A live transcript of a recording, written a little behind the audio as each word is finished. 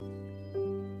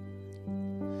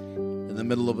the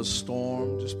middle of a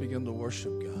storm, just begin to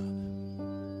worship God.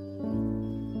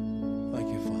 Thank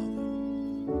you, Father.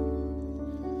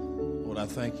 Lord, I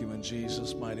thank you in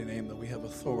Jesus' mighty name that we have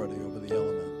authority over the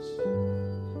elements.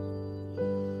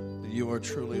 That you are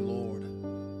truly Lord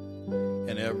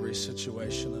in every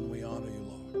situation, and we honor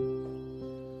you,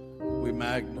 Lord. We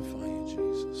magnify you,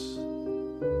 Jesus.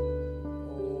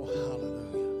 Oh,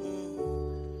 hallelujah.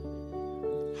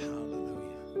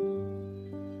 Hallelujah.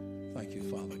 Thank you,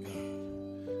 Father God.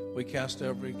 We cast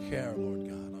every care, Lord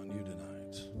God, on you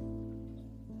tonight.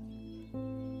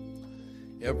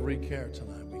 Every care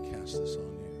tonight, we cast this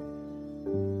on you.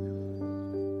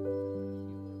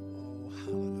 Oh,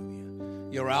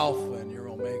 hallelujah. You're Alpha and you're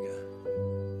Omega.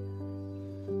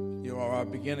 You are our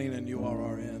beginning and you are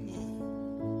our end.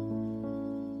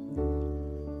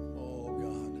 Oh,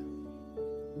 God.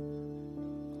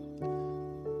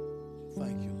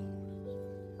 Thank you, Lord.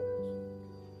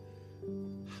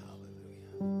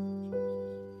 Hallelujah.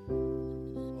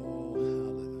 Oh,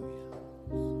 hallelujah.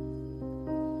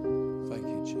 Thank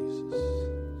you, Jesus.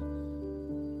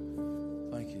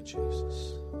 Thank you, Jesus.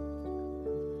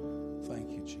 Thank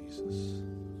you, Jesus.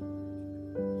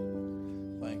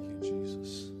 Thank you,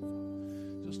 Jesus.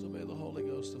 Just obey the Holy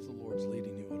Ghost if the Lord's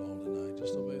leading you at all tonight.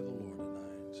 Just obey the Lord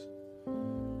tonight.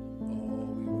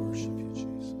 Oh, we worship you,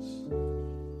 Jesus.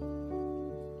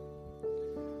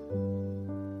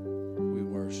 We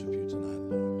worship you tonight,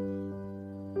 Lord.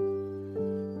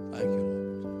 Thank you,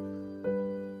 Lord.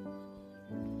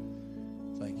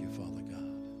 Thank you, Father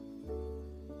God.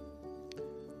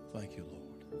 Thank you,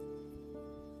 Lord.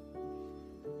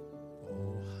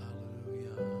 Oh,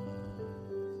 hallelujah.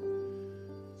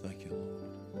 Thank you, Lord.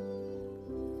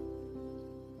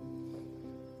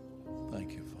 Thank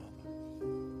you, Father.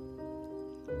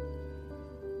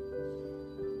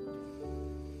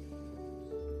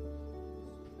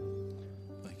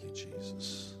 Thank you,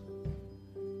 Jesus.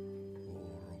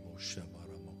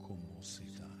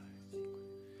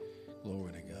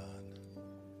 Glory to God.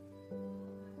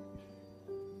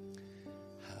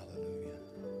 Hallelujah.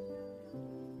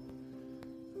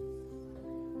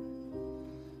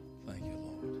 Thank you,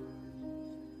 Lord.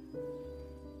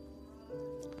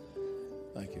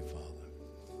 Thank you, Father.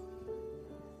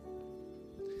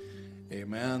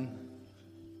 Amen.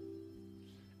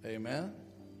 Amen.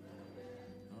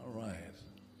 All right.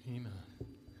 Amen.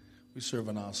 We serve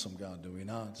an awesome God, do we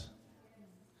not?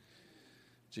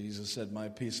 Jesus said, my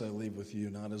peace I leave with you,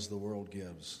 not as the world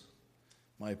gives.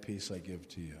 My peace I give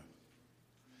to you.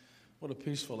 What a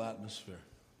peaceful atmosphere.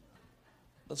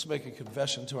 Let's make a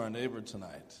confession to our neighbor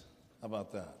tonight. How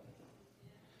about that?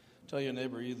 Tell your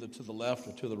neighbor either to the left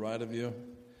or to the right of you.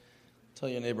 Tell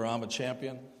your neighbor, I'm a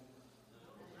champion.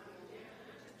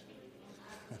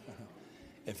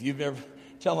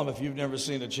 Tell them if you've never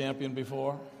seen a champion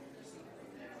before.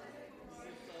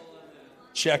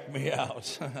 Check me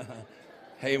out.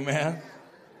 Amen.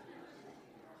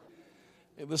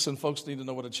 Hey, listen, folks need to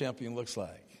know what a champion looks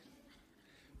like.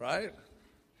 Right?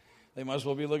 They might as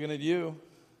well be looking at you.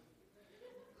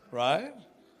 Right?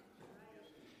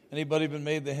 Anybody been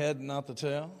made the head and not the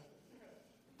tail?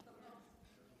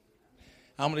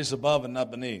 How many's above and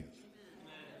not beneath?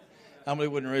 How many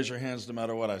wouldn't raise your hands no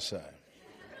matter what I say?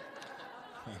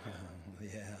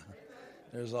 Yeah,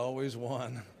 there's always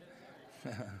one.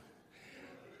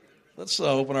 Let's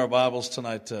open our Bibles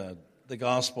tonight to the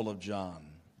Gospel of John,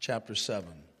 chapter 7.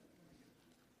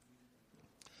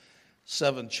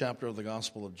 7th chapter of the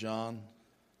Gospel of John.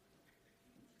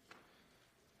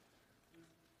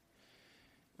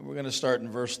 And we're going to start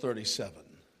in verse 37.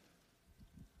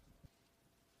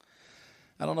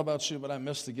 I don't know about you, but I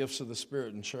miss the gifts of the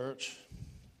Spirit in church.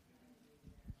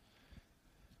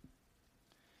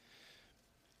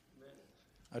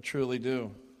 I truly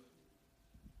do.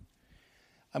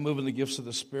 I move in the gifts of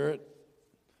the Spirit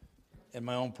in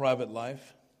my own private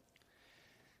life.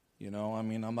 You know, I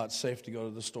mean, I'm not safe to go to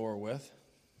the store with.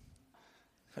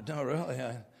 No, really,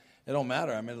 it don't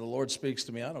matter. I mean, the Lord speaks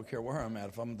to me. I don't care where I'm at.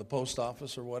 If I'm at the post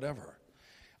office or whatever,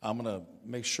 I'm going to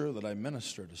make sure that I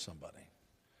minister to somebody.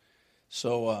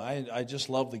 So I just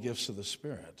love the gifts of the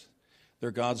Spirit.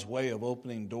 They're God's way of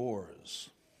opening doors.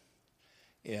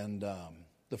 And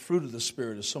the fruit of the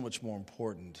Spirit is so much more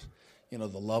important. You know,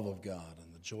 the love of God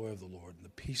and the joy of the Lord and the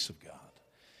peace of God.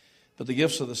 But the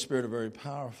gifts of the Spirit are very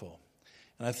powerful.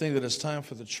 And I think that it's time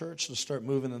for the church to start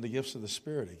moving in the gifts of the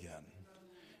Spirit again.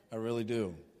 I really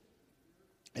do.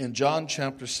 In John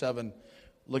chapter 7,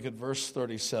 look at verse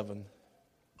 37.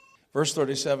 Verse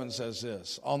 37 says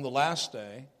this: on the last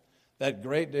day, that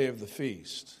great day of the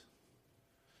feast,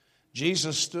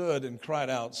 Jesus stood and cried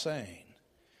out, saying,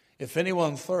 if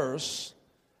anyone thirsts,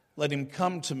 let him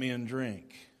come to me and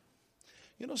drink.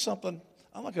 You know something?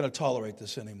 I'm not going to tolerate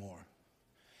this anymore.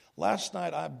 Last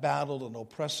night I battled an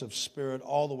oppressive spirit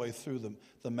all the way through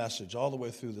the message, all the way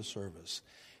through the service.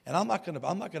 And I'm not going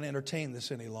to entertain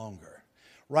this any longer.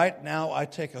 Right now I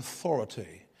take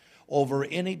authority over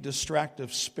any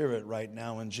distractive spirit right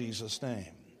now in Jesus'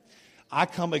 name. I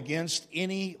come against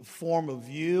any form of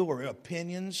view or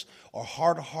opinions or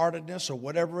hard-heartedness or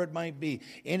whatever it might be.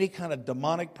 Any kind of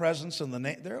demonic presence in the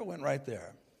name. There it went right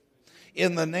there.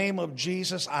 In the name of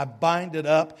Jesus, I bind it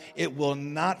up. It will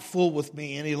not fool with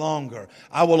me any longer.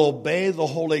 I will obey the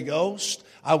Holy Ghost.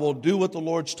 I will do what the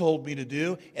Lord's told me to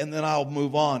do, and then I'll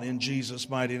move on in Jesus'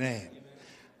 mighty name.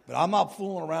 But I'm not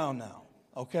fooling around now,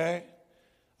 okay?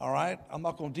 All right? I'm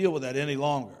not going to deal with that any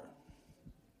longer.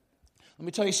 Let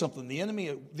me tell you something. The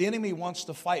enemy wants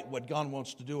to fight what God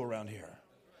wants to do around here.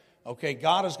 Okay,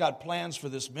 God has got plans for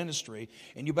this ministry,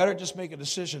 and you better just make a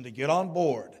decision to get on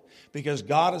board, because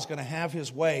God is going to have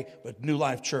his way with New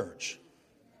Life Church.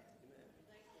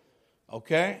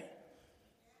 Okay?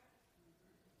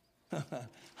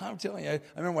 I'm telling you, I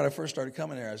remember when I first started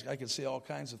coming here, I could see all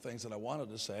kinds of things that I wanted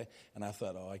to say, and I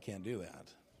thought, I can't do that.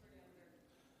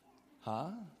 Huh?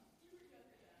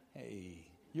 Hey,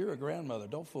 you're a grandmother.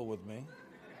 Don't fool with me.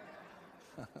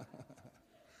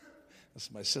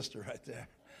 That's my sister right there.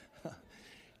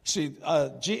 See,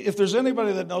 if there's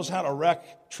anybody that knows how to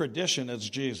wreck tradition, it's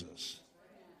Jesus.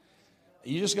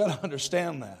 You just got to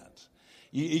understand that.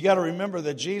 You got to remember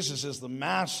that Jesus is the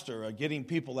master of getting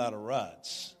people out of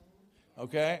ruts.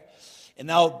 Okay? And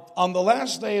now, on the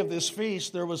last day of this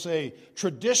feast, there was a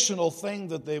traditional thing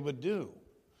that they would do.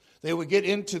 They would get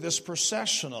into this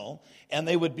processional, and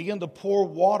they would begin to pour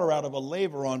water out of a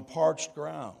laver on parched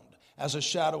ground as a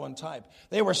shadow and type.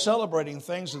 They were celebrating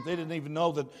things that they didn't even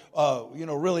know that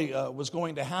really was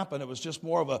going to happen. It was just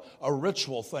more of a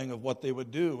ritual thing of what they would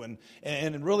do.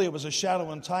 And really it was a shadow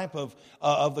and type of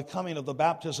the coming of the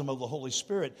baptism of the Holy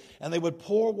Spirit. And they would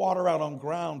pour water out on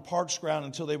ground, parched ground,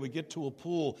 until they would get to a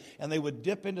pool. And they would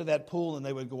dip into that pool, and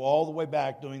they would go all the way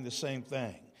back doing the same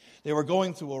thing. They were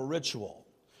going through a ritual.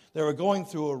 They were going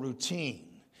through a routine.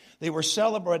 They were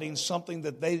celebrating something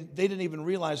that they didn't even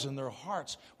realize in their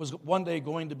hearts was one day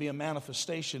going to be a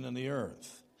manifestation in the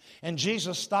earth. And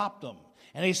Jesus stopped them.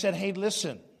 And he said, hey,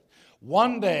 listen,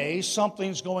 one day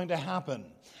something's going to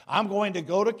happen. I'm going to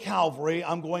go to Calvary.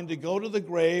 I'm going to go to the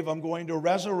grave. I'm going to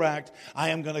resurrect. I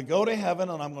am going to go to heaven,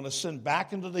 and I'm going to send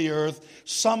back into the earth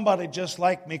somebody just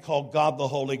like me called God the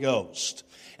Holy Ghost.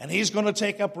 And he's going to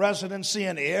take up residency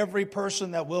in every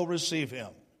person that will receive him.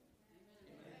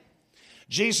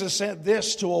 Jesus said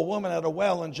this to a woman at a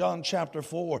well in John chapter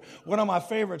 4, one of my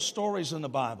favorite stories in the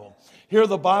Bible. Here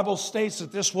the Bible states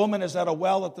that this woman is at a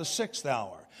well at the 6th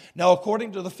hour. Now,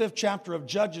 according to the 5th chapter of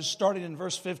Judges, starting in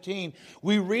verse 15,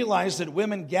 we realize that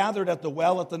women gathered at the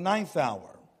well at the 9th hour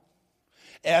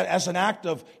as an act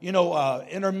of,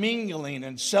 intermingling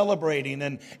and celebrating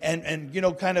and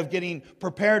kind of getting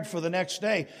prepared for the next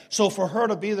day. So for her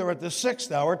to be there at the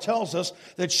 6th hour tells us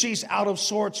that she's out of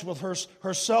sorts with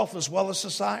herself as well as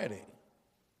society.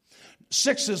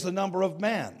 6 is the number of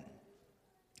man.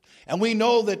 And we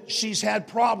know that she's had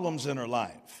problems in her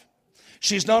life.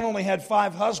 She's not only had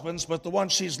 5 husbands, but the one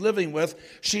she's living with,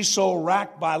 she's so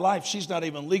racked by life, she's not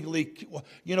even legally,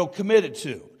 committed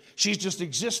to. She's just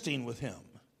existing with him.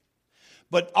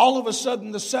 But all of a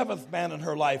sudden, the 7th man in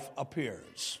her life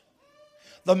appears.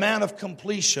 The man of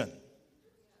completion.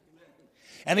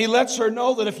 And he lets her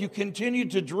know that if you continue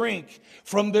to drink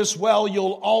from this well,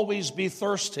 you'll always be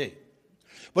thirsty.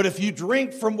 But if you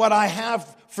drink from what I have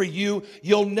for you,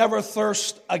 you'll never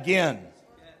thirst again.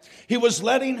 He was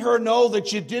letting her know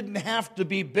that you didn't have to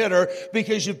be bitter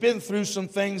because you've been through some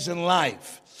things in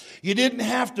life. You didn't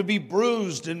have to be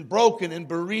bruised and broken and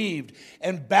bereaved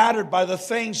and battered by the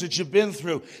things that you've been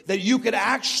through. That you could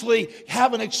actually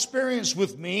have an experience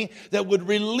with me that would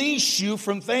release you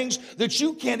from things that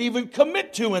you can't even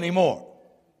commit to anymore.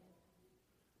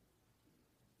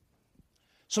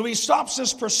 So he stops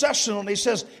this processional and he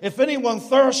says, if anyone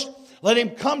thirsts, let him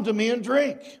come to me and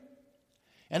drink.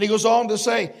 And he goes on to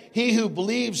say, he who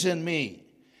believes in me,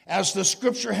 as the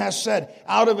scripture has said,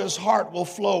 out of his heart will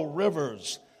flow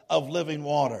rivers of living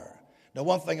water. Now,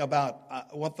 one thing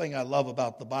I love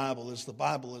about the Bible is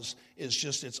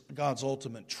it's God's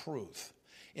ultimate truth.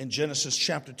 In Genesis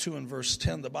chapter 2 and verse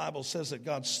 10, the Bible says that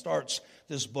God starts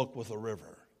this book with a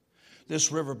river.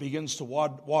 This river begins to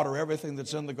water everything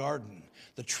that's in the garden.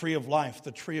 The tree of life,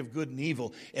 the tree of good and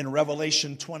evil. In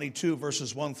Revelation 22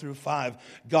 verses 1 through 5,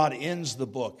 God ends the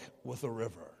book with a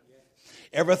river.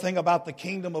 Everything about the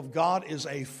kingdom of God is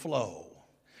a flow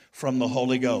from the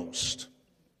Holy Ghost.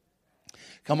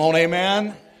 Come on,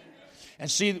 amen. And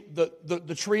see,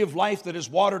 the tree of life that is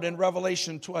watered in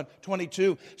Revelation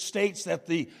 22 states that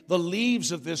the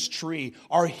leaves of this tree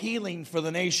are healing for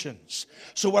the nations.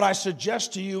 So what I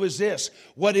suggest to you is this: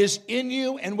 what is in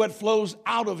you and what flows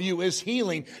out of you is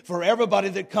healing for everybody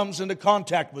that comes into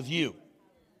contact with you.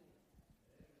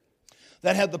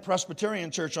 That had the Presbyterian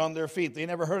Church on their feet. They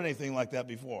never heard anything like that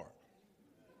before.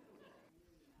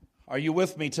 Are you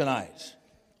with me tonight?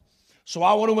 So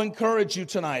I want to encourage you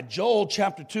tonight. Joel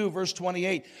chapter 2, verse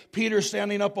 28. Peter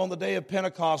standing up on the day of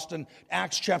Pentecost in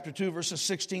Acts chapter 2, verses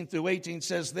 16 through 18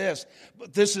 says this: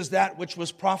 "But this is that which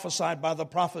was prophesied by the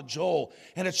prophet Joel.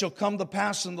 And it shall come to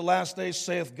pass in the last days,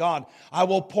 saith God, I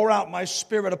will pour out my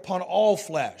spirit upon all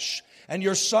flesh, and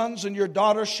your sons and your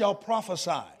daughters shall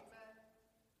prophesy.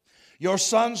 Your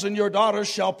sons and your daughters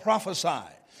shall prophesy.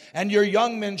 And your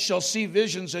young men shall see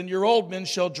visions, and your old men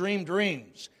shall dream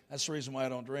dreams." That's the reason why I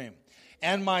don't dream.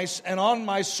 And on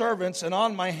my servants and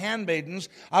on my handmaidens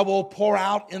I will pour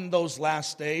out in those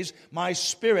last days my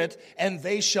spirit, and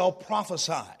they shall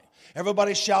prophesy.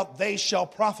 Everybody shout, they shall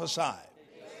prophesy.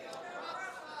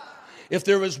 If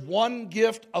there is one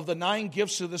gift of the 9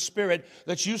 gifts of the Spirit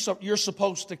that you're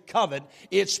supposed to covet,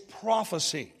 it's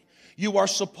prophecy. You are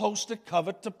supposed to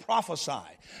covet to prophesy.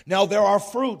 Now, there are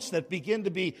fruits that begin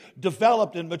to be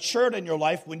developed and matured in your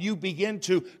life when you begin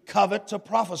to covet to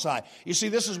prophesy. You see,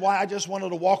 this is why I just wanted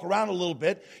to walk around a little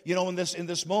bit, in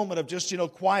this moment of just,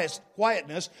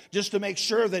 quietness, just to make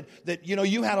sure that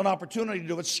you had an opportunity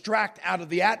to extract out of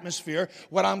the atmosphere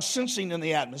what I'm sensing in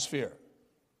the atmosphere.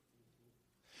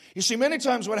 You see, many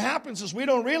times what happens is we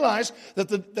don't realize that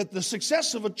the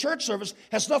success of a church service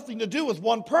has nothing to do with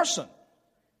one person.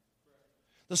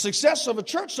 The success of a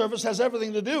church service has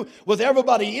everything to do with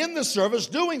everybody in the service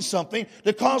doing something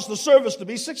to cause the service to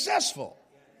be successful.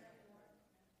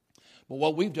 But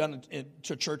what we've done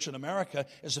to church in America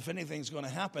is, if anything's going to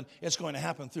happen, it's going to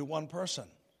happen through one person.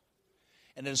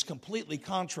 And it is completely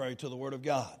contrary to the Word of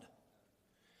God.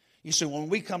 You see, when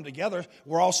we come together,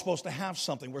 we're all supposed to have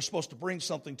something. We're supposed to bring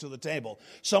something to the table.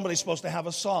 Somebody's supposed to have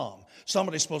a psalm.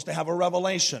 Somebody's supposed to have a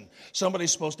revelation.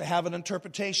 Somebody's supposed to have an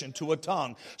interpretation to a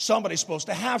tongue. Somebody's supposed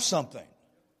to have something.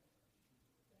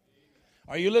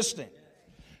 Are you listening?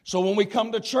 So when we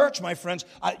come to church, my friends,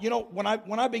 when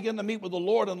I begin to meet with the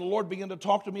Lord and the Lord began to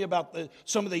talk to me about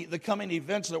some of the coming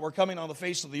events that were coming on the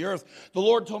face of the earth, the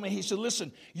Lord told me, He said,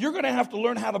 listen, you're going to have to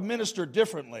learn how to minister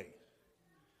differently.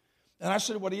 And I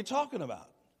said, what are you talking about?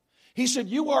 He said,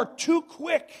 you are too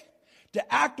quick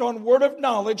to act on word of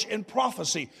knowledge and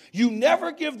prophecy. You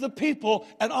never give the people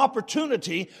an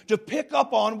opportunity to pick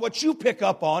up on what you pick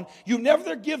up on. You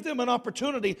never give them an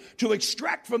opportunity to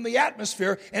extract from the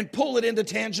atmosphere and pull it into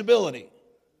tangibility.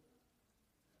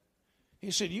 He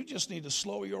said, you just need to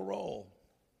slow your roll.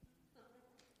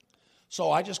 So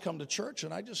I just come to church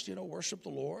and I just, worship the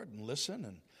Lord and listen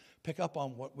and pick up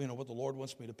on what the Lord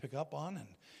wants me to pick up on,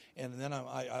 and then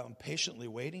I'm patiently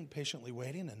waiting,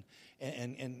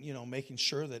 and making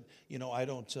sure that I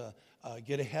don't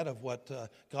get ahead of what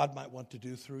God might want to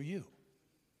do through you.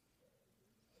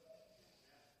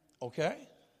 Okay?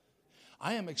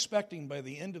 I am expecting by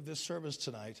the end of this service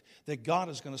tonight that God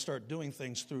is going to start doing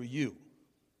things through you.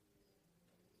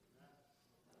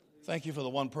 Thank you for the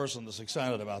one person that's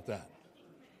excited about that.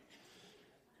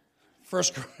 1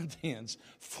 Corinthians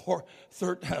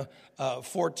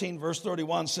 14, verse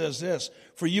 31 says this: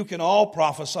 "For you can all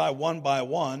prophesy one by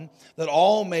one, that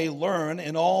all may learn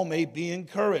and all may be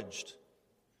encouraged."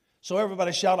 So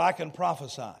everybody shout, I can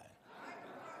prophesy.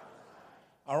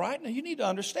 All right? Now you need to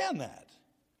understand that.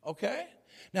 Okay?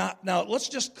 Now let's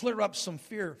just clear up some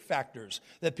fear factors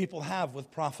that people have with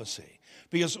prophecy.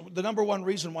 Because the number one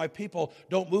reason why people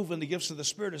don't move in the gifts of the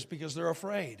Spirit is because they're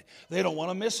afraid. They don't want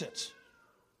to miss it.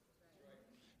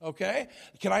 Okay?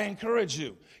 Can I encourage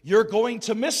you? You're going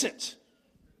to miss it.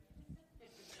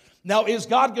 Now, is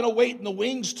God going to wait in the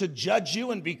wings to judge you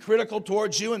and be critical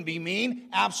towards you and be mean?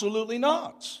 Absolutely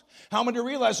not. How many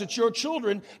realize that your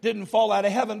children didn't fall out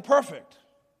of heaven perfect?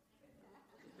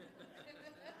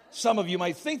 Some of you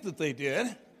might think that they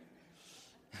did.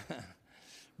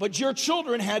 But your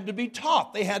children had to be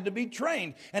taught. They had to be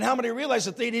trained. And how many realize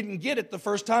that they didn't get it the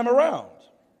first time around?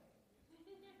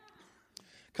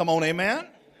 Come on, amen?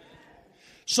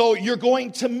 So you're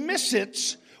going to miss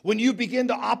it when you begin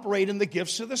to operate in the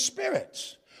gifts of the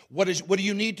Spirit. What do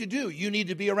you need to do? You need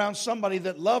to be around somebody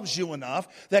that loves you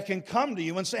enough that can come to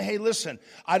you and say, "Hey, listen,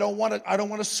 I don't want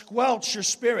to squelch your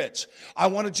spirits. I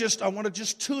want to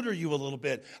just tutor you a little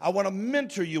bit. I want to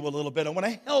mentor you a little bit. I want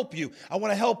to help you. I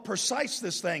want to help precise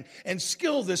this thing and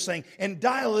skill this thing and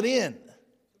dial it in."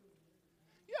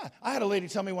 Yeah, I had a lady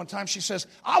tell me one time, she says,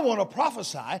 I want to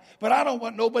prophesy, but I don't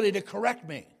want nobody to correct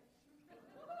me.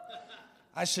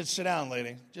 I said, sit down,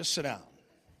 lady. Just sit down.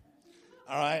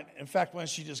 All right? In fact, why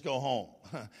don't you just go home?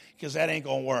 Because that ain't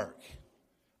going to work.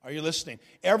 Are you listening?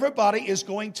 Everybody is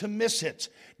going to miss it.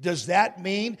 Does that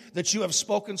mean that you have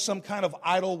spoken some kind of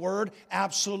idle word?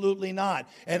 Absolutely not.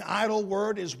 An idle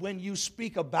word is when you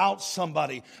speak about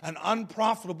somebody, an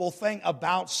unprofitable thing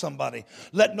about somebody.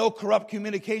 Let no corrupt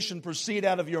communication proceed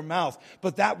out of your mouth,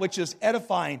 but that which is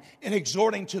edifying and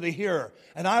exhorting to the hearer.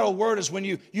 An idle word is when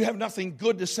you have nothing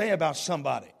good to say about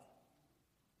somebody.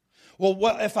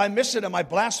 Well, if I miss it, am I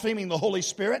blaspheming the Holy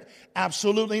Spirit?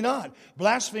 Absolutely not.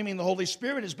 Blaspheming the Holy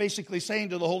Spirit is basically saying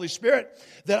to the Holy Spirit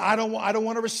that I don't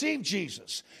want to receive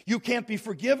Jesus. You can't be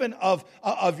forgiven of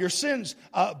your sins,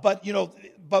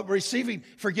 but receiving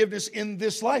forgiveness in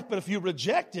this life. But if you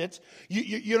reject it,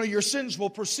 your sins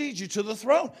will precede you to the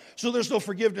throne. So there's no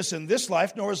forgiveness in this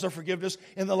life, nor is there forgiveness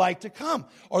in the life to come,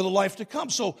 or the life to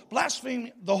come. So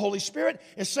blaspheming the Holy Spirit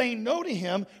is saying no to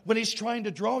Him when He's trying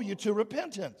to draw you to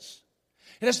repentance.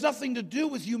 It has nothing to do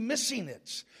with you missing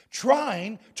it,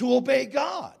 trying to obey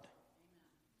God.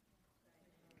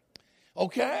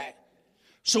 Okay?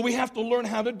 So we have to learn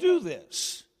how to do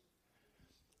this.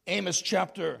 Amos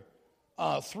chapter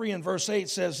 3 and verse 8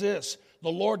 says this, the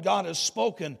Lord God has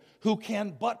spoken, who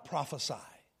can but prophesy?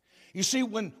 You see,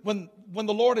 when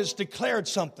the Lord has declared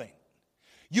something,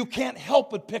 you can't help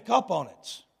but pick up on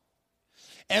it.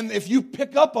 And if you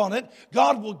pick up on it,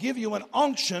 God will give you an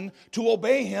unction to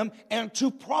obey Him and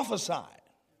to prophesy.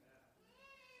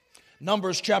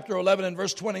 Numbers chapter 11 and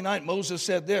verse 29, Moses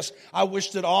said this, I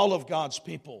wish that all of God's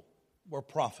people were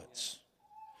prophets.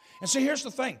 And see, here's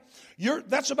the thing.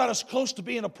 That's about as close to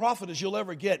being a prophet as you'll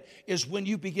ever get, is when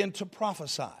you begin to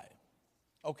prophesy.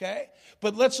 Okay?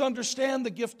 But let's understand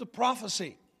the gift of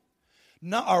prophecy.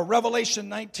 Revelation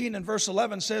 19 and verse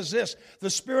 11 says this,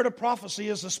 the spirit of prophecy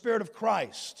is the spirit of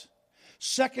Christ.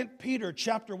 2 Peter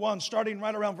chapter 1, starting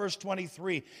right around verse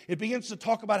 23, it begins to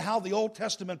talk about how the Old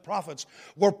Testament prophets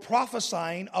were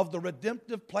prophesying of the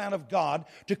redemptive plan of God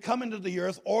to come into the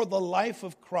earth, or the life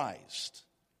of Christ.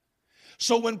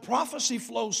 So when prophecy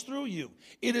flows through you,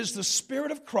 it is the Spirit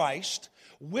of Christ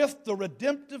with the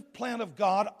redemptive plan of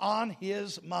God on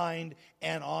His mind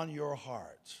and on your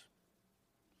heart.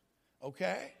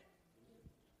 Okay?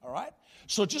 All right?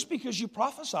 So just because you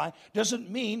prophesy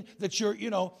doesn't mean that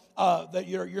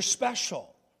you're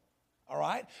special. All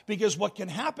right? Because what can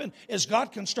happen is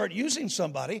God can start using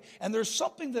somebody, and there's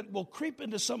something that will creep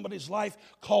into somebody's life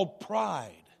called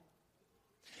pride.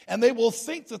 And they will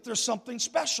think that there's something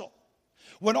special,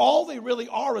 when all they really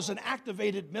are is an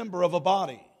activated member of a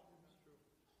body.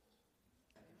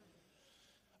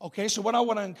 Okay, so what I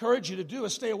want to encourage you to do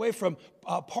is stay away from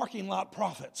parking lot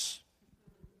prophets.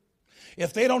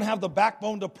 If they don't have the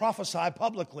backbone to prophesy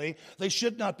publicly, they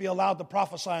should not be allowed to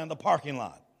prophesy in the parking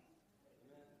lot.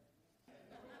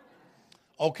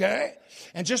 Okay?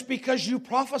 And just because you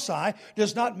prophesy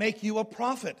does not make you a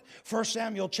prophet. 1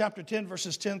 Samuel chapter 10,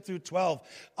 verses 10 through 12.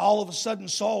 All of a sudden,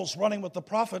 Saul's running with the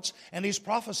prophets, and he's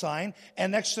prophesying,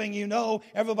 and next thing you know,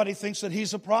 everybody thinks that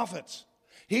he's a prophet.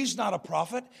 He's not a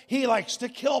prophet. He likes to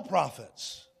kill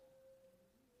prophets.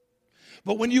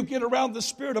 But when you get around the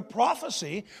spirit of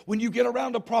prophecy, when you get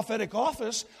around a prophetic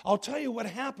office, I'll tell you what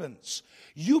happens.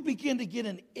 You begin to get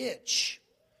an itch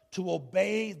to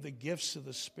obey the gifts of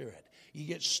the Spirit. You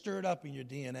get stirred up in your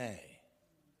DNA.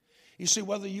 You see,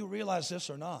 whether you realize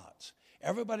this or not,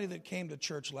 everybody that came to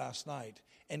church last night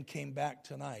and came back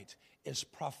tonight is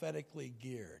prophetically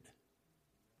geared.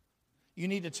 You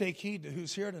need to take heed to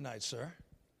who's here tonight, sir.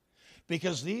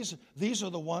 Because these are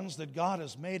the ones that God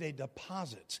has made a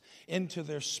deposit into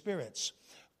their spirits,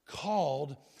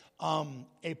 called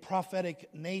a prophetic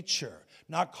nature.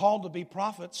 Not called to be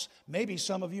prophets. Maybe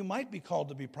some of you might be called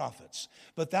to be prophets.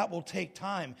 But that will take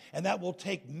time, and that will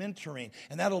take mentoring,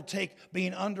 and that will take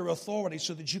being under authority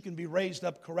so that you can be raised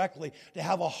up correctly to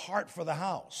have a heart for the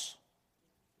house.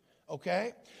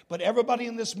 Okay? But everybody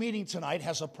in this meeting tonight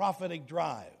has a prophetic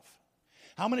drive.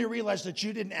 How many realize that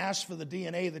you didn't ask for the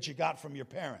DNA that you got from your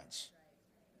parents?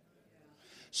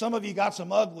 Some of you got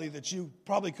some ugly that you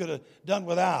probably could have done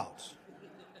without.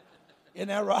 Isn't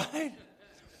that right?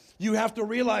 You have to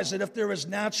realize that if there is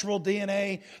natural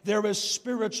DNA, there is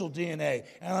spiritual DNA.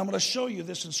 And I'm going to show you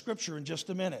this in Scripture in just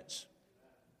a minute.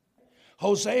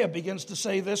 Hosea begins to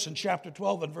say this in chapter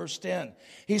 12 and verse 10.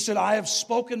 He said, I have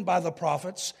spoken by the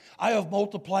prophets. I have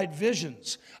multiplied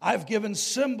visions. I have given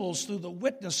symbols through the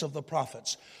witness of the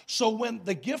prophets. So when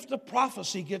the gift of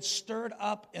prophecy gets stirred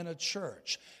up in a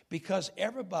church, because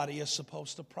everybody is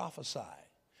supposed to prophesy,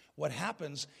 what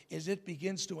happens is it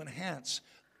begins to enhance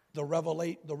the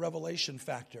revelation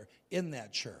factor in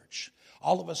that church.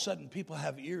 All of a sudden, people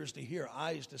have ears to hear,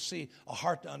 eyes to see, a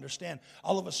heart to understand.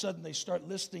 All of a sudden, they start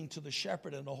listening to the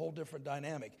shepherd in a whole different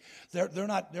dynamic. They're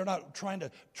not trying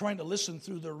to listen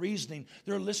through their reasoning.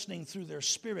 They're listening through their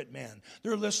spirit, man.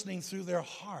 They're listening through their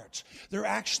hearts. They're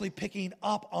actually picking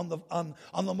up on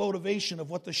the motivation of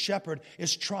what the shepherd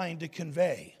is trying to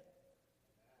convey.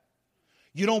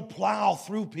 You don't plow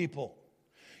through people.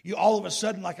 You all of a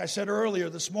sudden, like I said earlier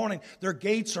this morning, their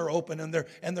gates are open and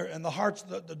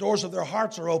the doors of their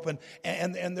hearts are open,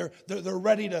 and they're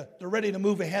ready to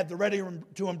move ahead. They're ready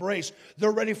to embrace.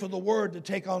 They're ready for the word to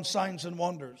take on signs and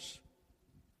wonders.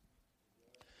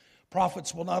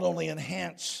 Prophets will not only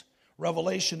enhance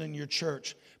revelation in your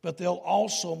church, but they'll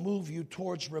also move you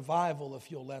towards revival if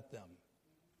you'll let them.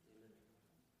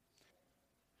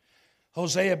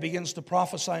 Hosea begins to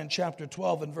prophesy in chapter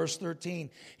 12 and verse 13.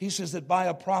 He says that by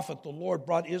a prophet the Lord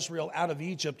brought Israel out of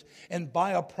Egypt, and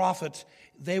by a prophet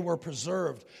they were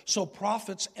preserved. So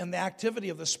prophets and the activity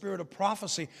of the spirit of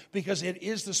prophecy, because it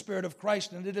is the Spirit of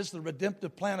Christ and it is the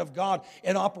redemptive plan of God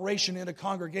in operation in a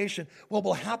congregation, what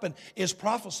will happen is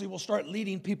prophecy will start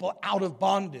leading people out of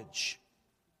bondage.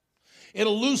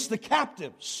 It'll loose the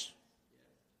captives.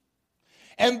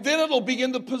 And then it'll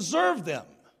begin to preserve them.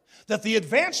 That the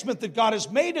advancement that God has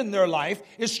made in their life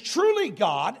is truly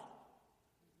God,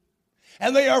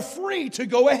 and they are free to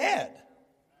go ahead.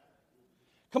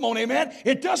 Come on, amen?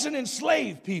 It doesn't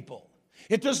enslave people.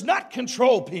 It does not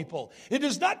control people. It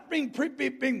does not bring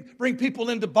people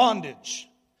into bondage.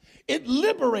 It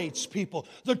liberates people.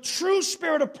 The true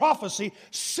spirit of prophecy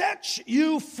sets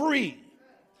you free.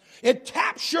 It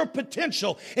taps your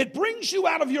potential. It brings you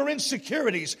out of your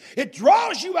insecurities. It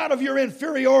draws you out of your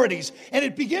inferiorities. And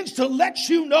it begins to let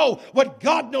you know what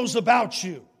God knows about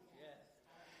you.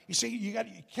 You see, you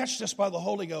catch this by the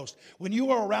Holy Ghost. When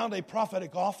you are around a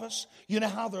prophetic office, you know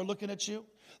how they're looking at you?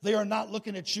 They are not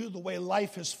looking at you the way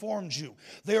life has formed you.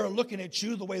 They are looking at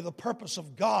you the way the purpose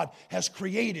of God has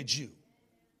created you.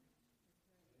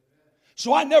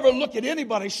 So I never look at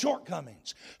anybody's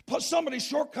shortcomings. But somebody's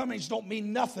shortcomings don't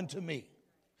mean nothing to me.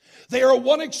 They are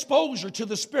one exposure to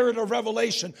the spirit of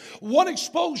revelation, one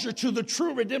exposure to the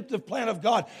true redemptive plan of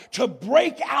God to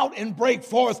break out and break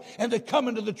forth and to come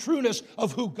into the trueness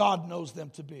of who God knows them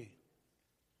to be.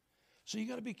 So you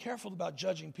got to be careful about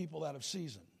judging people out of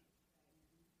season.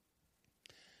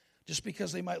 Just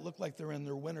because they might look like they're in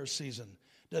their winter season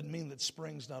doesn't mean that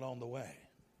spring's not on the way.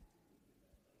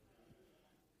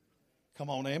 Come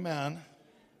on, amen.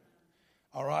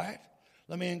 All right?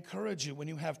 Let me encourage you when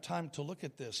you have time to look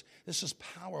at this. This is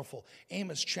powerful.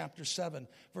 Amos chapter 7,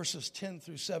 verses 10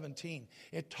 through 17.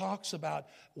 It talks about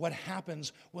what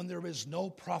happens when there is no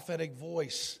prophetic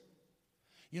voice.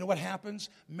 You know what happens?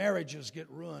 Marriages get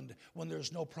ruined when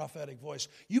there's no prophetic voice.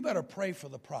 You better pray for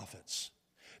the prophets.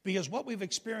 Because what we've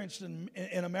experienced in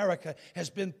America has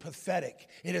been pathetic.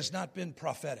 It has not been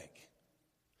prophetic.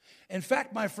 In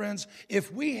fact, my friends,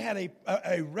 if we had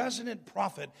a resident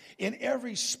prophet in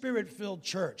every spirit-filled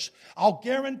church, I'll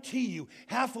guarantee you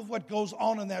half of what goes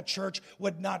on in that church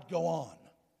would not go on.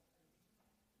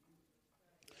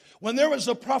 When there is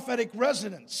a prophetic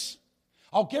residence,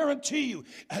 I'll guarantee you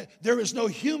there is no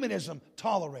humanism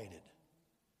tolerated.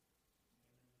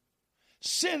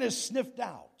 Sin is sniffed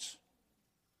out,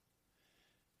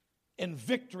 and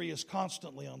victory is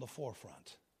constantly on the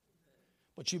forefront.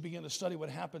 But you begin to study what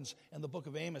happens in the book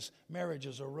of Amos.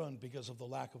 Marriages are ruined because of the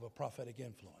lack of a prophetic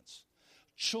influence.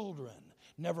 Children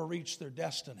never reach their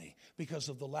destiny because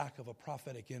of the lack of a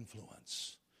prophetic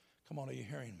influence. Come on, are you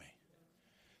hearing me?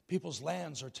 People's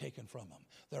lands are taken from them.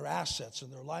 Their assets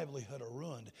and their livelihood are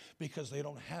ruined because they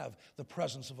don't have the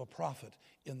presence of a prophet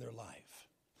in their life.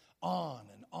 On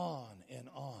and on and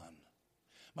on.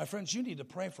 My friends, you need to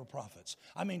pray for prophets.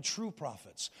 I mean true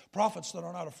prophets. Prophets that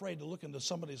are not afraid to look into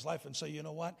somebody's life and say, you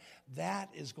know what? That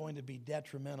is going to be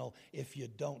detrimental if you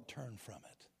don't turn from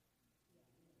it.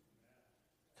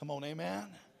 Come on, amen?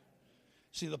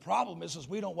 See, the problem is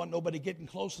we don't want nobody getting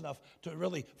close enough to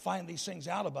really find these things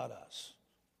out about us.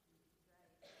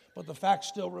 But the fact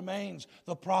still remains,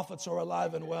 the prophets are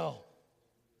alive and well.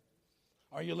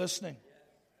 Are you listening?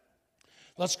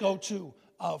 Let's go to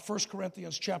 1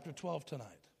 Corinthians chapter 12 tonight.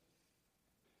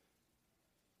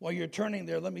 While you're turning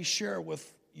there, let me share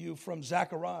with you from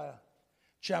Zechariah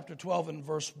chapter 12 and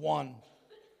verse 1.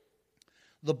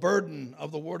 The burden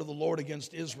of the word of the Lord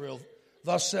against Israel.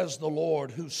 Thus says the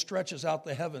Lord, who stretches out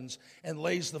the heavens and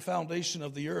lays the foundation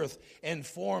of the earth and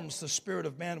forms the spirit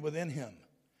of man within him.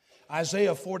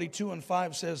 Isaiah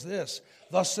 42:5 says this,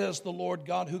 "Thus says the Lord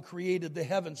God who created the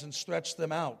heavens and stretched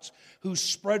them out, who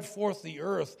spread forth the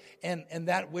earth and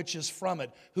that which is from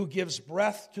it, who gives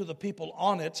breath to the people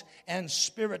on it and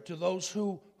spirit to those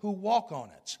who walk on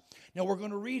it." Now, we're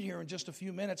going to read here in just a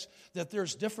few minutes that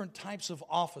there's different types of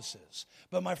offices.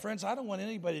 But my friends, I don't want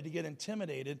anybody to get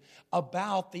intimidated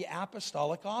about the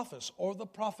apostolic office or the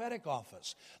prophetic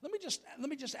office. Let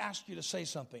me just ask you to say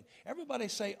something. Everybody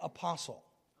say apostle.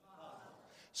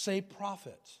 Say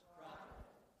prophet.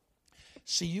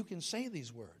 See, you can say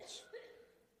these words.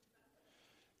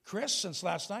 Chris, since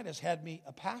last night, has had me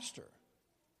a pastor.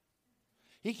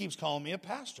 He keeps calling me a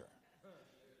pastor.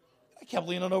 I kept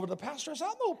leaning over to the pastor. I said,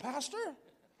 "I'm no pastor."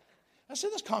 I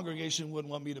said, "This congregation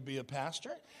wouldn't want me to be a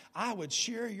pastor. I would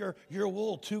shear your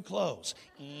wool too close."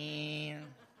 I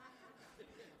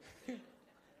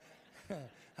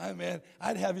mean,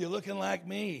 I'd have you looking like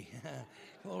me.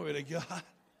 Glory to God.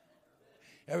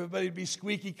 Everybody'd be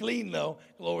squeaky clean, though.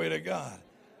 Glory to God.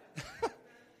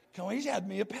 Come on, he's had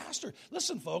me a pastor.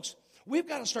 Listen, folks, we've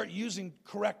got to start using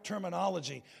correct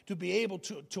terminology to be able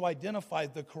to identify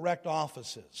the correct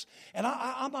offices. And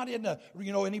I'm not into,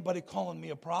 anybody calling me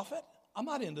a prophet. I'm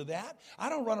not into that. I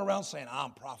don't run around saying,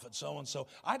 "I'm prophet so-and-so."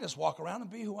 I just walk around and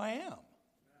be who I am.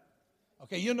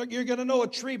 Okay, you're going to know a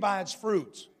tree by its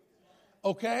fruit.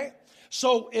 Okay?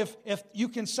 So if you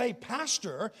can say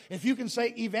pastor, if you can say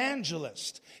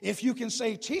evangelist, if you can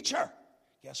say teacher,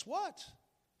 guess what?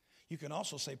 You can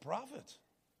also say prophet.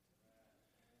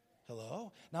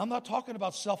 Hello? Now, I'm not talking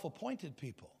about self-appointed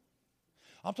people.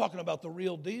 I'm talking about the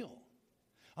real deal.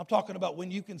 I'm talking about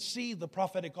when you can see the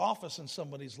prophetic office in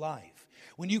somebody's life,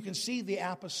 when you can see the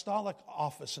apostolic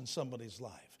office in somebody's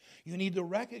life. You need to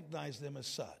recognize them as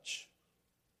such.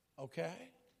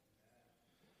 Okay?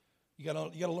 You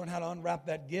got to learn how to unwrap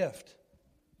that gift.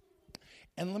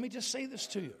 And let me just say this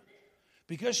to you.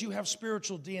 Because you have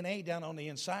spiritual DNA down on the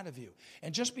inside of you.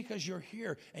 And just because you're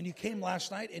here and you came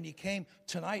last night and you came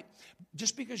tonight,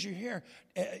 just because you're here,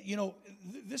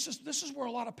 this is where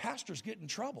a lot of pastors get in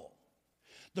trouble.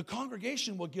 The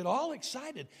congregation will get all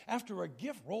excited after a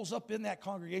gift rolls up in that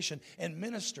congregation and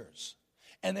ministers.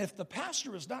 And if the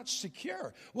pastor is not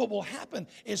secure, what will happen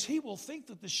is he will think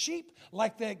that the sheep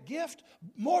like that gift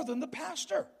more than the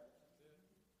pastor.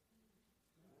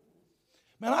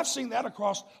 Man, I've seen that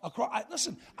across.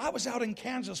 Listen, I was out in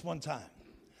Kansas one time,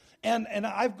 and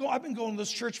I've been going to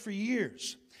this church for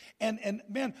years. And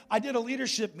man, I did a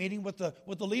leadership meeting with the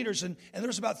leaders, and there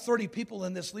was about 30 people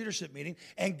in this leadership meeting,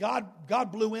 and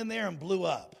God blew in there and blew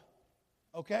up.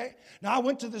 Okay? Now, I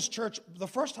went to this church. The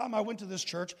first time I went to this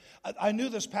church, I knew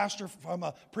this pastor from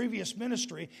a previous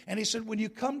ministry, and he said, "When you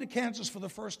come to Kansas for the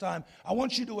first time, I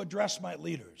want you to address my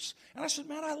leaders." And I said,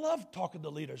 "Man, I love talking to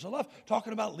leaders. I love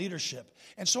talking about leadership."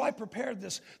 And so I prepared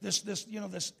this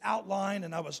outline,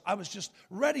 and I was just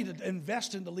ready to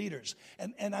invest in the leaders.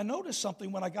 And I noticed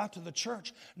something when I got to the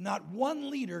church. Not one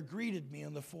leader greeted me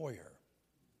in the foyer.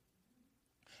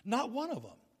 Not one of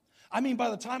them. I mean, by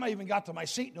the time I even got to my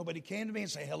seat, nobody came to me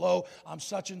and said, "Hello, I'm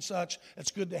such and such.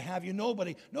 It's good to have you."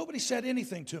 Nobody said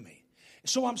anything to me.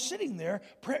 So I'm sitting there,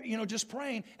 just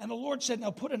praying, and the Lord said,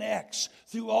 "Now put an X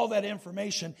through all that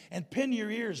information and pin your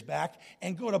ears back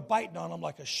and go to biting on them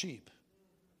like a sheep."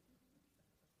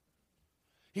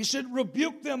 He said,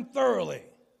 "Rebuke them thoroughly."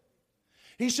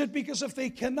 He said, "Because if they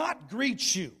cannot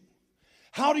greet you,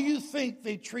 how do you think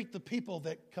they treat the people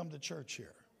that come to church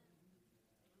here?"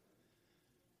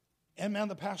 And man,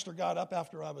 the pastor got up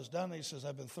after I was done. And he says,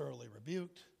 "I've been thoroughly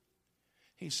rebuked."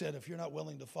 He said, "If you're not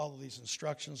willing to follow these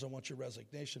instructions, I want your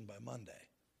resignation by Monday."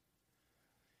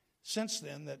 Since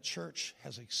then, that church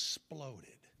has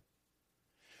exploded.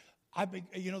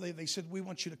 They said, "We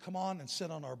want you to come on and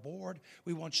sit on our board.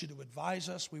 We want you to advise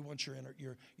us. We want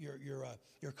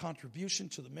your contribution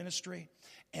to the ministry."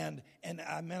 And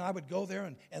I would go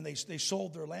there, and they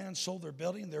sold their land, sold their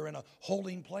building. They're in a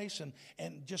holding place, and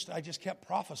I just kept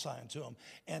prophesying to them,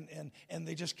 and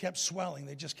they just kept swelling.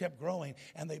 They just kept growing,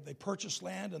 and they purchased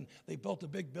land, and they built a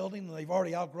big building, and they've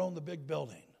already outgrown the big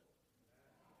building.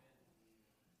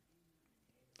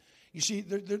 You see,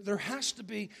 there has to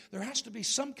be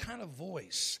some kind of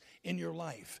voice in your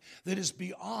life that is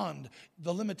beyond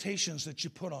the limitations that you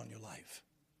put on your life.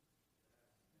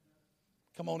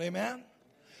 Come on, amen?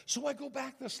 So I go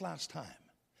back this last time,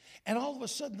 and all of a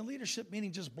sudden the leadership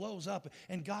meeting just blows up,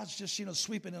 and God's just,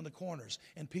 sweeping in the corners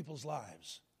in people's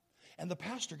lives. And the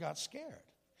pastor got scared.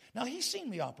 Now, he's seen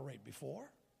me operate before.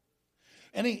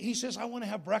 And he says, I want to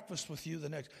have breakfast with you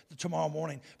tomorrow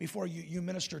morning before you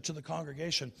minister to the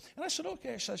congregation. And I said,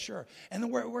 okay. I said, sure. And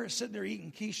then we're sitting there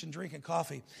eating quiche and drinking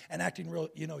coffee and acting real,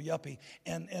 yuppie.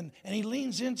 And he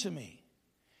leans into me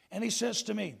and he says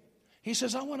to me,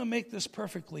 I want to make this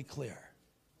perfectly clear.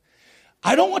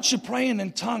 I don't want you praying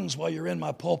in tongues while you're in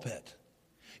my pulpit.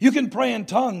 You can pray in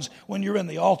tongues when you're in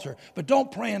the altar, but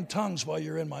don't pray in tongues while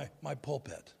you're in my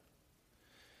pulpit.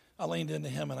 I leaned into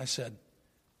him and I said,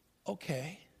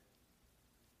 okay.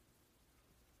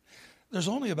 There's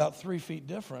only about 3 feet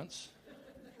difference.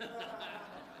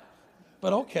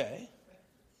 But okay.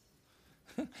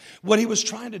 What he was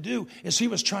trying to do is he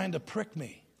was trying to prick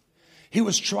me. He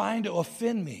was trying to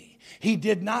offend me. He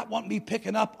did not want me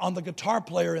picking up on the guitar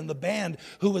player in the band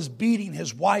who was beating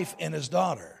his wife and his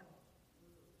daughter.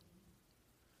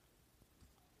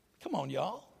 Come on,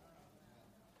 y'all.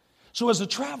 So as a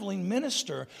traveling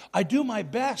minister, I do my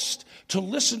best to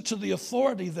listen to the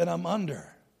authority that I'm under.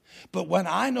 But when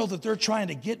I know that they're trying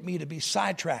to get me to be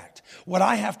sidetracked, what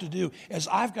I have to do is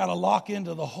I've got to lock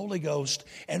into the Holy Ghost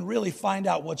and really find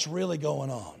out what's really going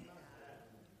on.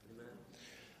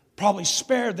 Probably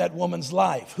spared that woman's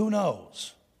life. Who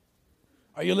knows?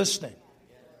 Are you listening?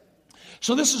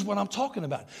 So this is what I'm talking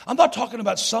about. I'm not talking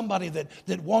about somebody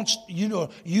that wants you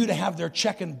to have their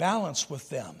check and balance with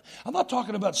them. I'm not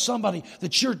talking about somebody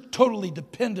that you're totally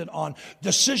dependent on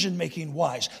decision-making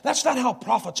wise. That's not how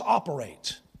prophets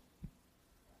operate.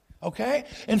 Okay?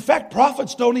 In fact,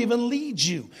 prophets don't even lead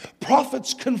you.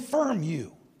 Prophets confirm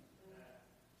you.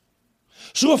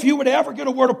 So if you were to ever get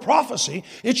a word of prophecy,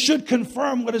 it should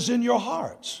confirm what is in your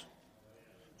hearts.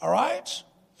 All right?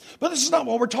 But this is not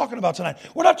what we're talking about tonight.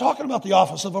 We're not talking about the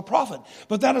office of a prophet.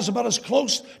 But that is about as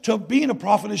close to being a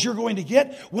prophet as you're going to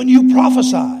get when you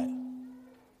prophesy.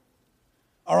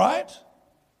 All right?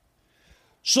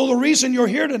 So the reason you're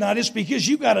here tonight is because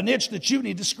you've got an itch that you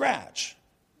need to scratch.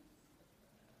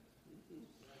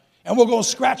 And we're going to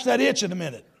scratch that itch in a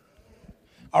minute.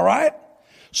 All right?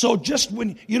 So just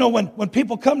when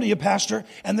people come to you, Pastor,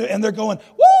 and they're going,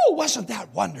 woo, wasn't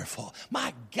that wonderful?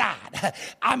 My God.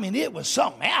 I mean, it was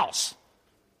something else.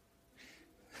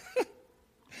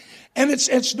 And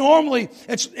it's normally,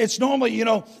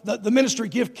 the ministry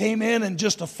gift came in and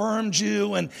just affirmed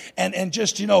you and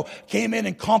just, came in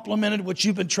and complimented what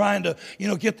you've been trying to,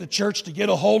 get the church to get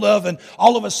a hold of. And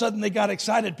all of a sudden they got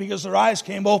excited because their eyes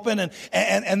came open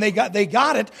and they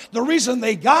got it. The reason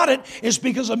they got it is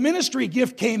because a ministry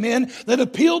gift came in that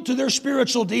appealed to their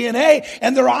spiritual DNA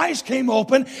and their eyes came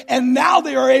open. And now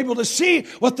they are able to see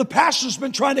what the pastor's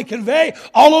been trying to convey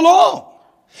all along.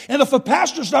 And if a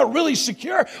pastor's not really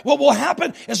secure, what will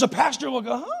happen is a pastor will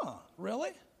go,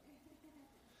 really?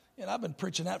 And I've been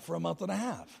preaching that for a month and a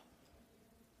half.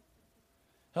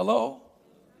 Hello?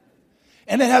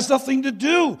 And it has nothing to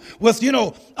do with,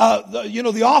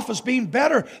 the office being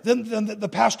better than the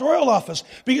pastoral office.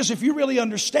 Because if you really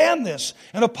understand this,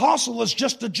 an apostle is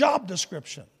just a job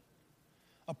description.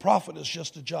 A prophet is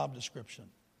just a job description.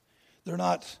 They're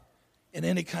not in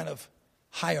any kind of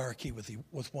hierarchy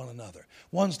with one another.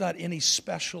 One's not any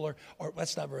special or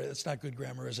that's not good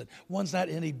grammar, is it? One's not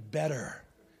any better.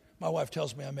 My wife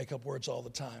tells me I make up words all the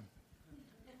time.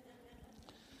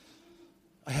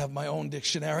 I have my own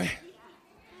dictionary.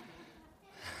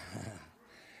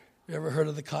 You ever heard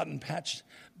of the Cotton Patch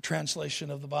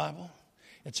translation of the Bible?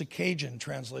 It's a Cajun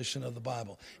translation of the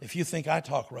Bible. If you think I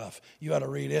talk rough, you ought to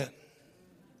read it.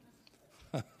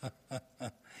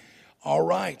 All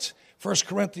right. 1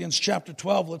 Corinthians chapter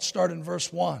 12, let's start in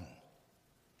verse 1.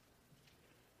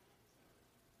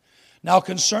 Now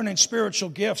concerning spiritual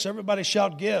gifts, everybody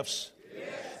shout gifts. Yes.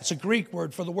 It's a Greek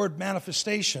word for the word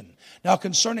manifestation. Now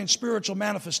concerning spiritual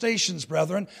manifestations,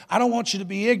 brethren, I don't want you to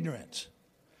be ignorant.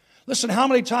 Listen, how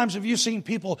many times have you seen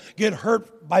people get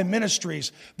hurt by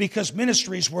ministries because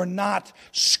ministries were not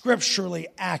scripturally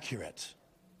accurate?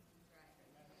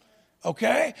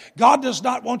 Okay? God does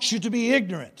not want you to be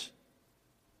ignorant.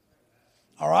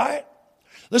 All right?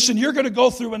 Listen, you're going to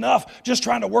go through enough just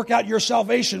trying to work out your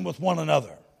salvation with one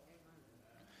another.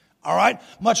 All right?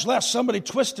 Much less somebody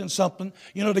twisting something,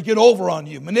 to get over on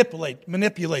you,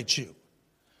 manipulate you.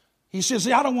 He says,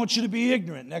 I don't want you to be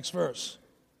ignorant. Next verse.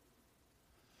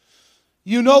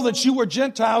 You know that you were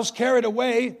Gentiles carried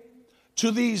away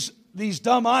to these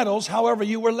dumb idols, however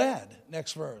you were led.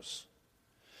 Next verse.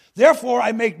 Therefore,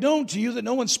 I make known to you that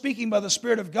no one speaking by the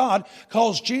Spirit of God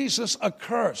calls Jesus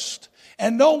accursed.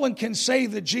 And no one can say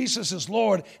that Jesus is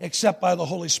Lord except by the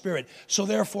Holy Spirit. So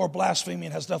therefore,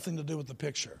 blaspheming has nothing to do with the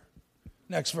picture.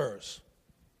 Next verse.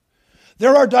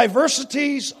 There are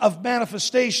diversities of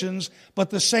manifestations, but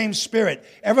the same Spirit.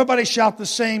 Everybody shout the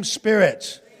same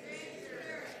Spirit.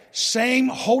 Same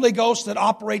Holy Ghost that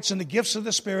operates in the gifts of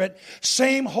the Spirit.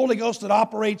 Same Holy Ghost that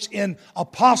operates in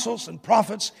apostles and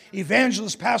prophets,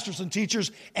 evangelists, pastors, and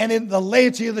teachers, and in the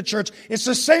laity of the church. It's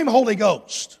the same Holy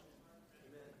Ghost.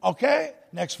 Okay?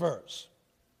 Next verse.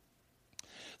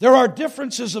 There are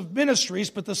differences of ministries,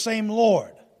 but the same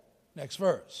Lord. Next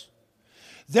verse.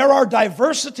 There are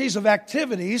diversities of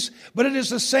activities, but it is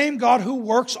the same God who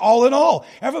works all in all.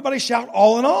 Everybody shout,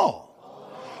 all in all.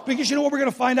 Because you know what we're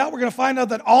going to find out? We're going to find out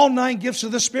that all 9 gifts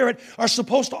of the Spirit are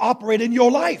supposed to operate in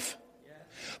your life.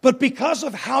 But because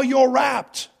of how you're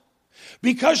wrapped,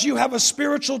 because you have a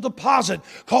spiritual deposit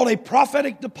called a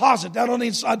prophetic deposit down on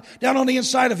the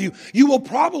inside of you, you will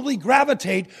probably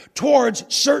gravitate towards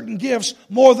certain gifts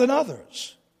more than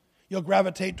others. You'll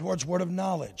gravitate towards word of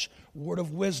knowledge, word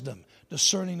of wisdom,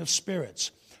 discerning of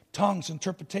spirits, tongues,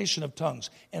 interpretation of tongues,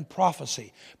 and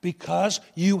prophecy, because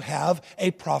you have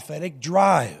a prophetic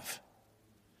drive.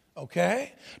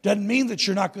 Okay? Doesn't mean that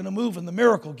you're not going to move in the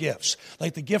miracle gifts,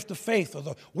 like the gift of faith or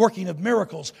the working of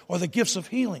miracles or the gifts of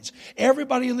healings.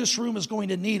 Everybody in this room is going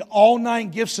to need all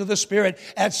 9 gifts of the Spirit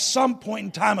at some point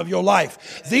in time of your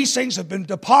life. These things have been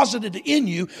deposited in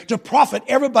you to profit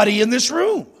everybody in this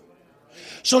room.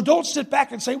 So don't sit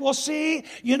back and say, well, see,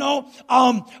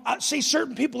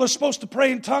 certain people are supposed to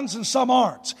pray in tongues and some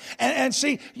aren't. And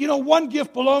see, one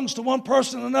gift belongs to one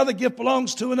person, another gift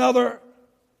belongs to another.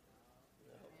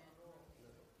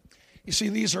 You see,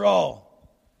 these are all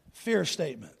fear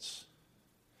statements.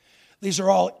 These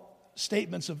are all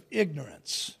statements of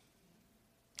ignorance.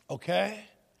 Okay?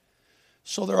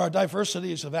 So there are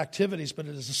diversities of activities, but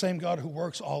it is the same God who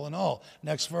works all in all.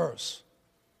 Next verse.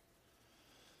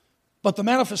 But the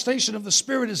manifestation of the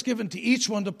Spirit is given to each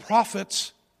one to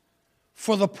profit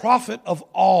for the profit of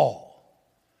all.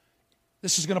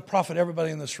 This is going to profit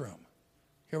everybody in this room.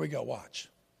 Here we go, watch.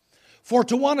 For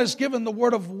to one is given the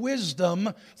word of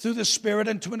wisdom through the Spirit,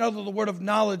 and to another the word of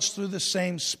knowledge through the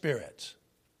same Spirit.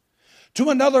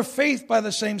 To another faith by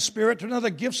the same Spirit, to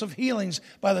another gifts of healings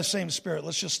by the same Spirit.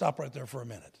 Let's just stop right there for a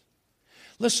minute.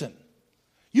 Listen,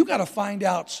 you got to find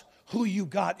out who you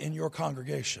got in your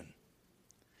congregation.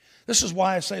 This is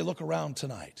why I say look around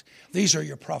tonight. These are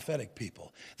your prophetic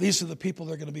people. These are the people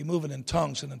that are going to be moving in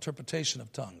tongues and interpretation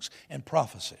of tongues and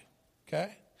prophecy.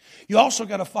 Okay? You also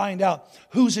got to find out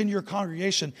who's in your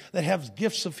congregation that have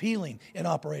gifts of healing in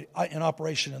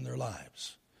operation in their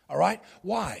lives. All right?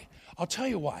 Why? I'll tell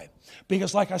you why.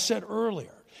 Because like I said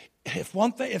earlier,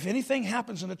 if anything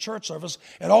happens in a church service,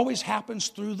 it always happens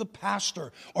through the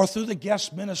pastor or through the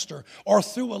guest minister or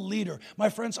through a leader. My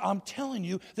friends, I'm telling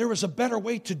you, there is a better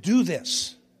way to do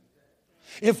this.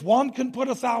 If one can put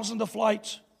 1,000 to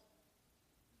flight,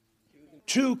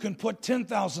 2 can put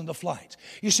 10,000 to flight.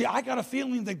 You see, I got a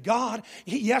feeling that God,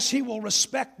 He will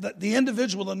respect the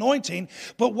individual anointing,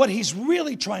 but what He's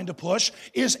really trying to push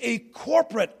is a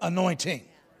corporate anointing.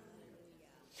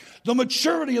 The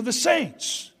maturity of the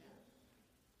saints.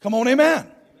 Come on, amen.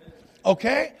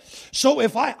 Okay? So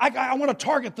if I want to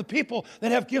target the people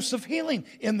that have gifts of healing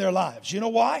in their lives. You know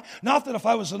why? Not that if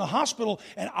I was in a hospital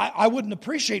and I wouldn't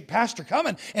appreciate Pastor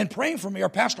coming and praying for me, or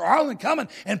Pastor Arlen coming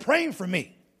and praying for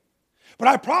me. But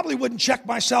I probably wouldn't check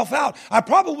myself out. I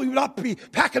probably would not be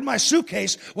packing my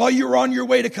suitcase while you were on your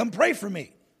way to come pray for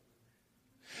me.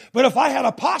 But if I had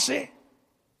a posse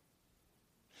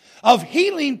of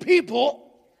healing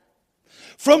people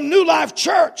from New Life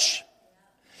Church,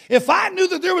 if I knew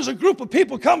that there was a group of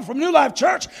people coming from New Life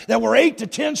Church that were 8 to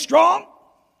 10 strong,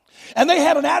 and they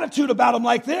had an attitude about them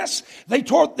like this, they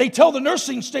tell the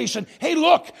nursing station, hey,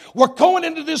 look, we're going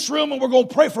into this room and we're going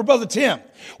to pray for Brother Tim.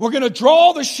 We're going to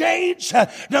draw the shades.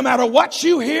 No matter what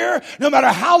you hear, no matter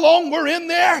how long we're in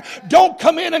there, don't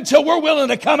come in until we're willing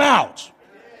to come out.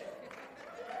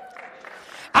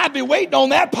 I'd be waiting on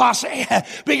that posse,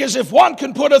 because if 1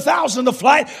 can put 1,000 to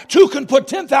flight, 2 can put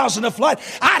 10,000 to flight,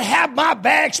 I'd have my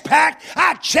bags packed,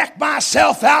 I'd check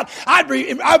myself out,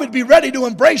 I would be ready to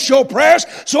embrace your prayers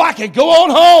so I could go on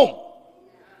home.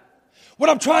 What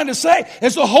I'm trying to say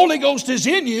is the Holy Ghost is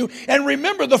in you, and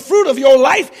remember, the fruit of your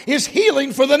life is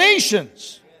healing for the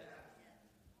nations.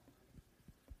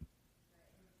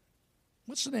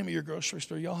 What's the name of your grocery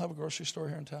store? Y'all have a grocery store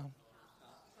here in town?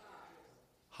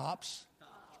 Hops?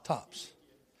 Tops.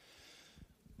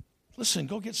 Listen,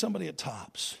 go get somebody at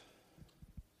Tops.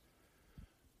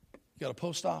 You got a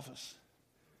post office?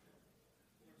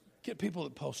 Get people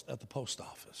at the post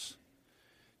office.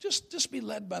 Just be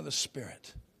led by the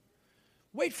Spirit.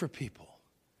 Wait for people.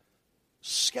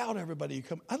 Scout everybody you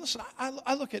come.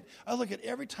 I look at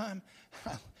every time.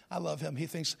 I love him. He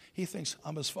thinks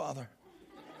I'm his father.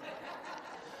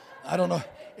 I don't know.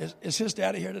 Is his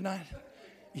daddy here tonight?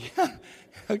 Yeah,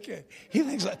 okay. He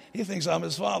thinks I'm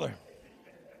his father.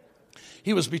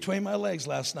 He was between my legs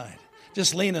last night,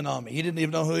 just leaning on me. He didn't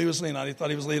even know who he was leaning on. He thought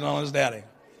he was leaning on his daddy.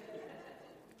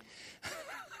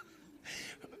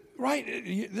 Right?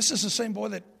 This is the same boy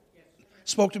that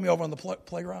spoke to me over on the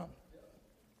playground.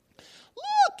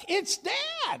 Look, it's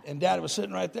Dad. And Dad was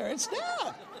sitting right there. It's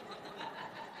Dad.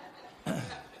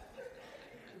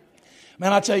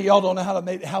 Man, I tell you, y'all don't know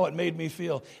how it made me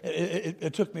feel.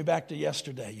 It took me back to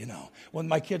yesterday, when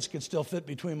my kids could still fit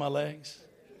between my legs.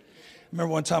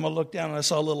 Remember one time I looked down and I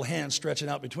saw a little hand stretching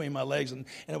out between my legs, and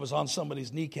it was on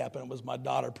somebody's kneecap, and it was my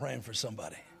daughter praying for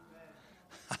somebody.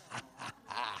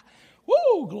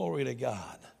 Woo, glory to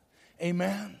God.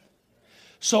 Amen.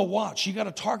 So watch, you got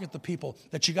to target the people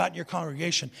that you got in your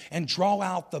congregation and draw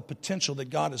out the potential that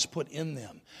God has put in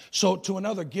them. So to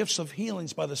another, gifts of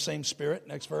healings by the same Spirit.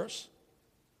 Next verse.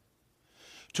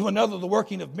 To another, the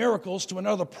working of miracles. To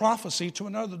another, prophecy. To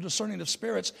another, discerning of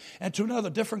spirits. And to another,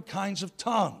 different kinds of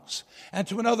tongues. And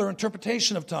to another,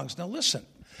 interpretation of tongues. Now listen.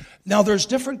 Now there's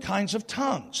different kinds of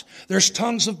tongues. There's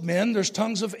tongues of men. There's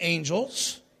tongues of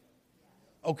angels.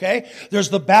 Okay? There's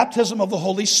the baptism of the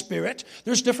Holy Spirit.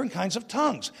 There's different kinds of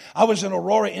tongues. I was in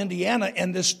Aurora, Indiana,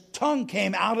 and this tongue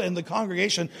came out in the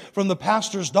congregation from the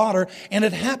pastor's daughter, and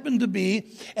it happened to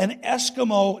be an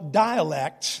Eskimo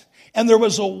dialect. And there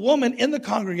was a woman in the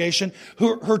congregation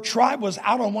who her tribe was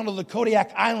out on one of the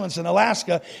Kodiak Islands in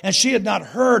Alaska, and she had not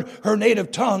heard her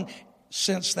native tongue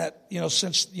since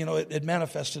it had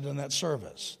manifested in that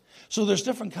service. So there's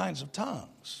different kinds of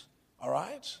tongues. All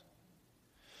right?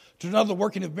 To another,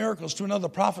 working of miracles. To another,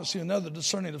 prophecy. Another,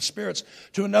 discerning of spirits.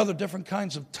 To another, different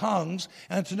kinds of tongues.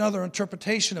 And to another,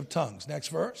 interpretation of tongues. Next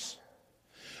verse.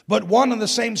 But one and the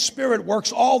same Spirit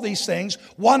works all these things.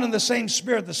 One and the same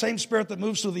Spirit that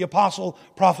moves through the apostle,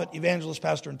 prophet, evangelist,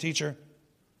 pastor, and teacher.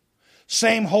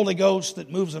 Same Holy Ghost that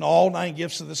moves in all 9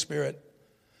 gifts of the Spirit.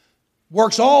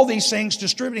 Works all these things,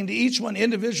 distributing to each one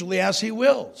individually as He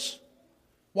wills.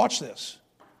 Watch this.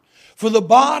 For the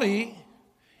body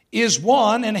is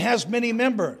one and has many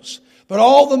members. But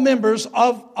all the members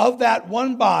of that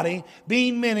one body,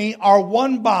 being many, are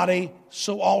one body,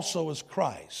 so also is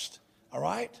Christ. All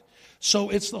right? So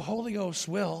it's the Holy Ghost's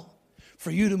will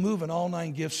for you to move in all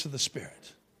 9 gifts of the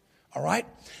Spirit. All right?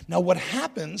 Now what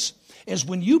happens is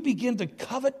when you begin to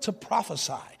covet to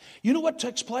prophesy, you know what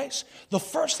takes place? The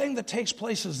first thing that takes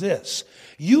place is this.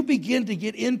 You begin to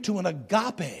get into an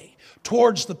agape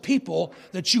towards the people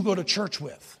that you go to church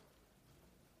with.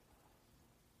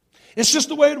 It's just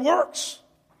the way it works.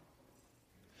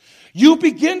 You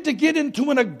begin to get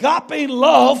into an agape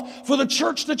love for the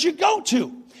church that you go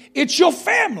to. It's your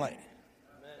family.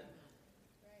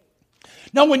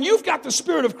 Now, when you've got the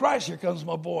Spirit of Christ, here comes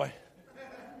my boy.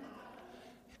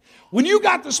 When you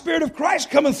got the Spirit of Christ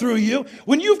coming through you,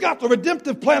 when you've got the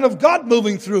redemptive plan of God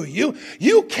moving through you,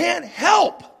 you can't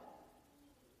help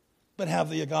but have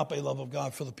the agape love of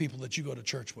God for the people that you go to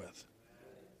church with.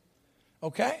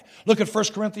 Okay? Look at 1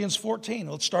 Corinthians 14.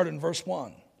 Let's start in verse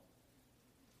 1.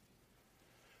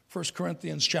 1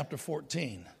 Corinthians chapter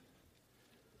 14,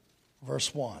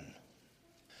 verse 1.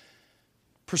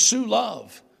 Pursue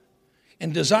love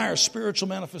and desire spiritual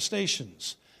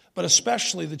manifestations, but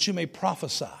especially that you may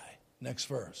prophesy. Next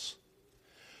verse.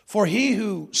 For he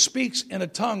who speaks in a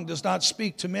tongue does not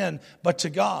speak to men, but to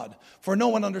God, for no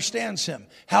one understands him.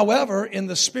 However, in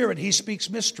the Spirit he speaks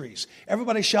mysteries.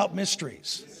 Everybody shout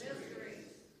mysteries.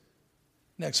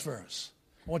 Next verse.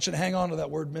 I want you to hang on to that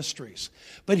word mysteries.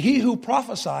 But he who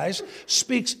prophesies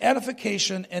speaks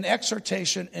edification and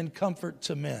exhortation and comfort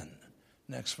to men.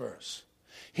 Next verse.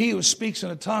 He who speaks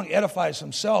in a tongue edifies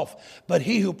himself, but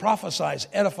he who prophesies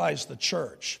edifies the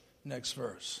church. Next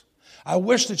verse. I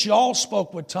wish that you all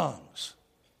spoke with tongues.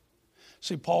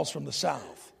 See, Paul's from the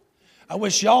South. I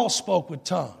wish y'all spoke with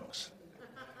tongues.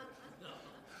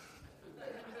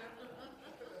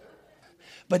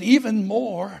 But even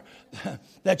more,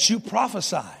 that you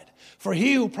prophesied. For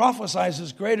he who prophesies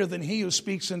is greater than he who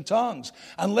speaks in tongues,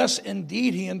 unless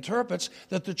indeed he interprets,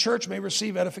 that the church may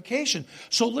receive edification.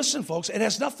 So listen, folks, it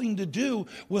has nothing to do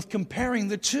with comparing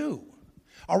the two.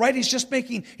 All right, he's just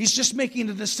making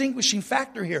a distinguishing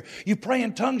factor here. You pray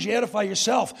in tongues, you edify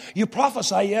yourself. You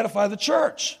prophesy, you edify the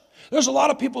church. There's a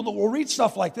lot of people that will read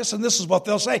stuff like this, and this is what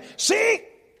they'll say. See?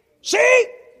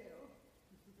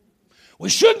 We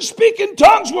shouldn't speak in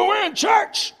tongues when we're in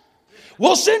church.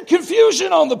 We'll send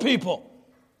confusion on the people.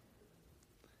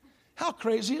 How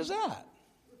crazy is that?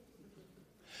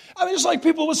 I mean, it's like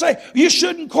people would say, you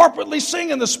shouldn't corporately sing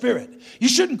in the Spirit. You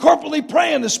shouldn't corporately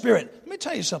pray in the Spirit. Let me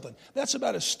tell you something. That's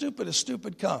about as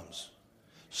stupid comes.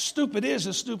 Stupid is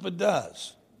as stupid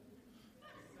does.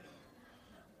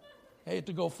 I hate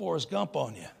to go Forrest Gump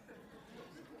on you.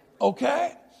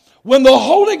 Okay? When the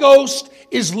Holy Ghost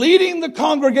is leading the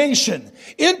congregation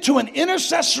into an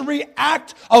intercessory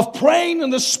act of praying in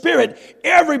the Spirit,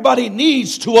 everybody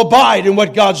needs to abide in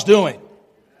what God's doing.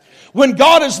 When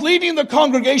God is leading the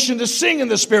congregation to sing in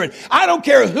the Spirit, I don't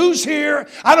care who's here,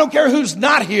 I don't care who's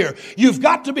not here. You've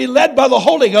got to be led by the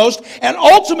Holy Ghost, and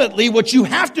ultimately what you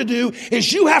have to do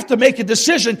is you have to make a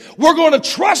decision. We're going to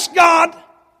trust God.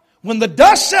 When the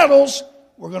dust settles,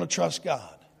 we're going to trust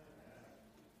God.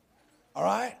 All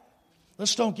right?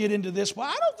 Let's don't get into this. Well,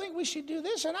 I don't think we should do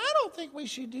this, and I don't think we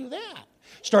should do that.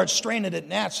 Start straining at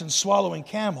gnats and swallowing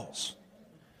camels.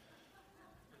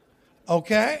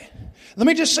 Okay? Let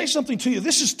me just say something to you.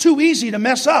 This is too easy to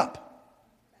mess up.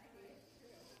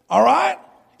 All right?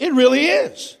 It really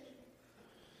is.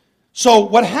 So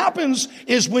what happens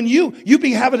is when you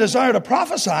have a desire to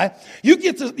prophesy, you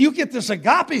get this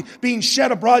agape being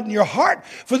shed abroad in your heart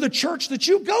for the church that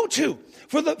you go to,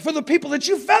 for the people that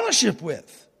you fellowship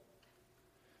with.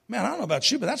 Man, I don't know about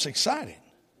you, but that's exciting.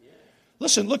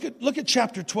 Listen, look at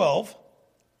chapter 12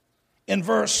 in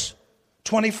verse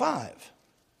 25.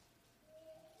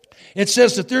 It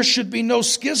says that there should be no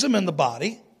schism in the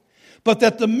body, but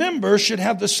that the members should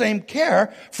have the same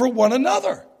care for one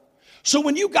another. So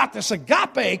when you got this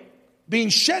agape being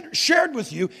shared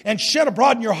with you and shed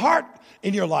abroad in your heart,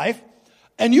 in your life,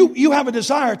 and you have a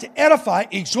desire to edify,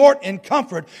 exhort, and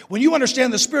comfort, when you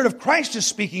understand the Spirit of Christ is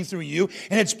speaking through you,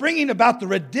 and it's bringing about the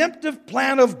redemptive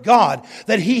plan of God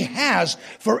that He has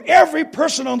for every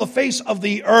person on the face of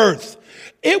the earth,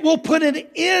 it will put an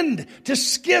end to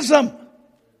schism.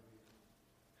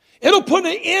 It'll put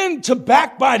an end to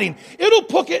backbiting. It'll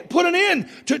put an end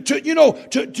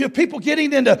to people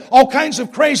getting into all kinds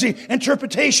of crazy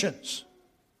interpretations.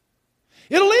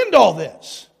 It'll end all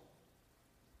this.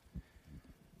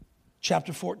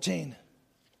 Chapter 14,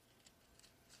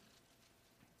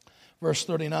 verse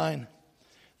 39.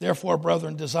 Therefore,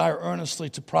 brethren, desire earnestly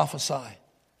to prophesy,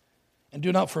 and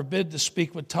do not forbid to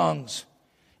speak with tongues,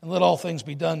 and let all things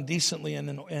be done decently and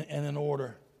in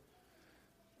order.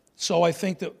 So I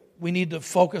think that we need to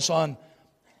focus on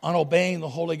obeying the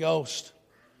Holy Ghost.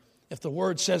 If the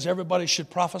Word says everybody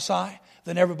should prophesy,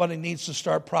 then everybody needs to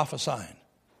start prophesying.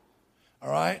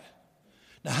 All right?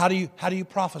 Now, how do you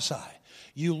prophesy?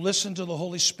 You listen to the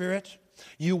Holy Spirit.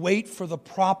 You wait for the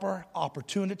proper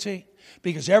opportunity,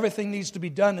 because everything needs to be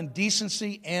done in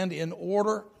decency and in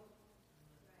order.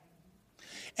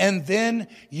 And then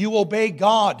you obey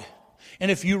God. And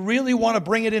if you really want to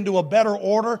bring it into a better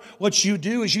order, what you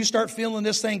do is you start feeling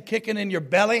this thing kicking in your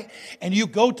belly, and you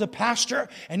go to pastor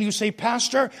and you say,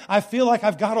 Pastor, I feel like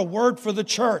I've got a word for the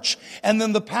church. And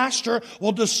then the pastor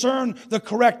will discern the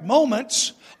correct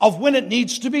moments of when it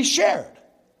needs to be shared.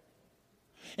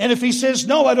 And if he says,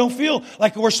 no, I don't feel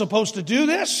like we're supposed to do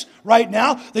this right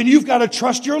now, then you've got to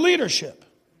trust your leadership.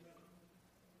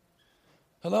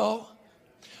 Hello?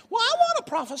 Well, I want to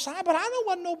prophesy, but I don't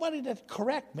want nobody to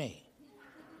correct me.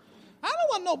 I don't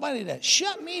want nobody to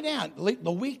shut me down.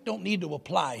 The weak don't need to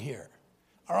apply here.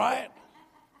 All right?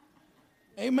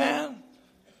 Amen?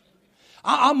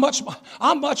 I'm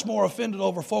much more offended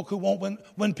over folk who won't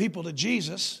win people to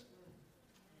Jesus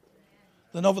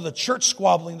than over the church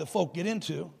squabbling that folk get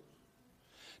into.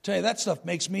 Tell you, that stuff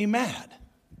makes me mad.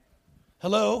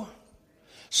 Hello?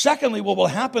 Secondly, what will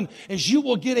happen is you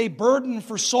will get a burden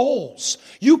for souls.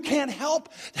 You can't help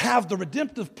have the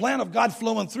redemptive plan of God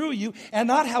flowing through you and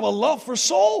not have a love for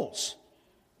souls.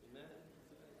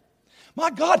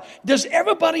 My God, does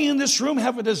everybody in this room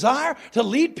have a desire to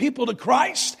lead people to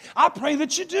Christ? I pray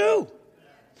that you do.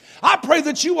 I pray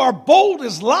that you are bold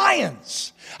as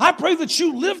lions. I pray that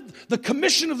you live the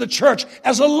commission of the church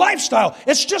as a lifestyle.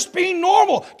 It's just being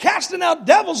normal. Casting out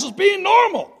devils is being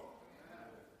normal.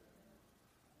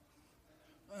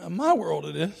 In my world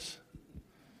it is.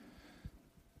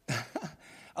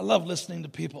 I love listening to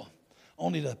people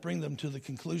only to bring them to the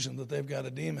conclusion that they've got a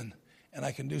demon and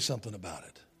I can do something about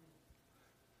it.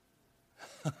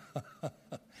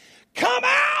 Come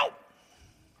out!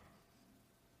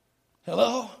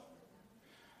 Hello?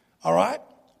 All right?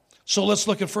 So let's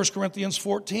look at 1 Corinthians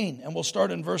 14, and we'll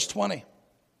start in verse 20.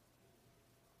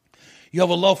 You have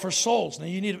a love for souls. Now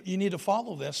you need to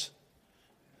follow this,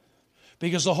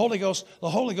 because the Holy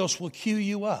Ghost will cue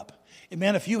you up. And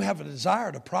man, if you have a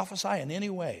desire to prophesy in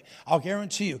any way, I'll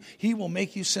guarantee you, He will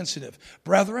make you sensitive.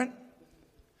 Brethren,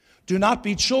 do not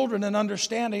be children in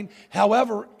understanding.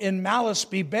 However, in malice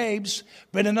be babes,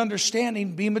 but in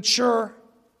understanding be mature.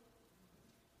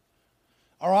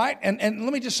 All right? And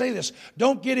let me just say this.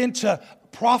 Don't get into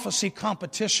prophecy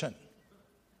competition.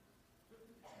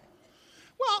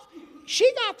 Well, she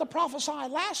got to prophesy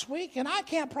last week and I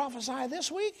can't prophesy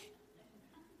this week.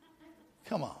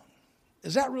 Come on.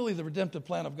 Is that really the redemptive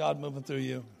plan of God moving through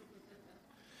you?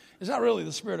 Is that really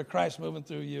the Spirit of Christ moving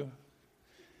through you?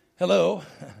 Hello?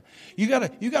 You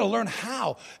gotta learn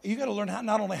how. You got to learn how,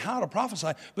 not only how to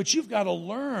prophesy, but you've got to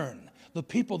learn the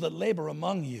people that labor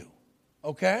among you.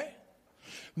 Okay?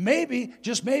 Maybe,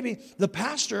 just maybe, the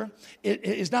pastor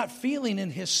is not feeling in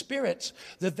his spirit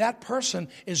that person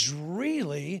is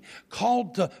really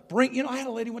called to bring. I had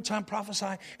a lady one time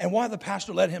prophesy, and why the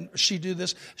pastor let she do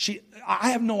this,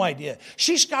 I have no idea.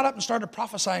 She got up and started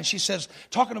prophesying. She says,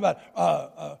 talking about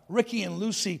Ricky and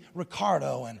Lucy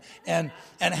Ricardo, and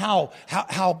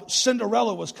how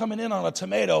Cinderella was coming in on a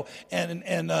tomato,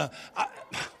 and I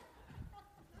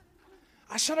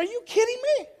said, are you kidding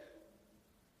me?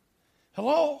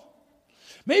 Hello?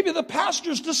 Maybe the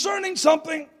pastor's discerning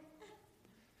something.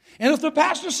 And if the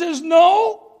pastor says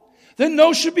no, then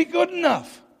no should be good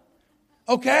enough.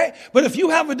 Okay? But if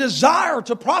you have a desire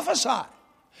to prophesy,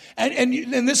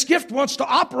 and this gift wants to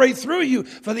operate through you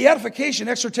for the edification,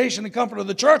 exhortation, and comfort of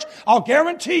the church, I'll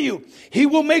guarantee you, he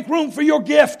will make room for your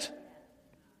gift.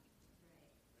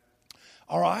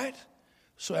 All right?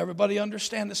 So everybody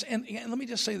understand this. And let me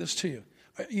just say this to you.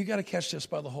 You got to catch this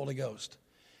by the Holy Ghost.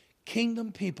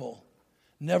 Kingdom people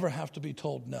never have to be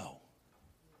told no.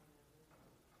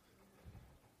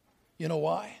 You know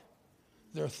why?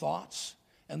 Their thoughts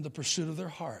and the pursuit of their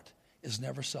heart is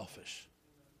never selfish.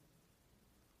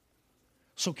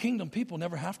 So kingdom people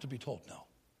never have to be told no.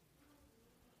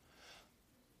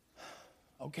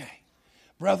 Okay.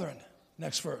 Brethren,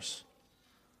 next verse.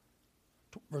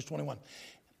 Verse 21.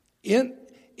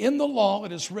 In the law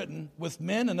it is written, with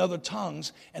men and other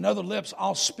tongues and other lips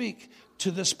I'll speak to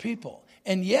this people.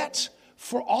 And yet,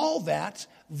 for all that,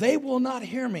 they will not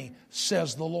hear me,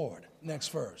 says the Lord. Next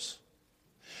verse.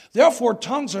 Therefore,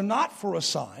 tongues are not for a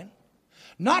sign,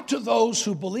 not to those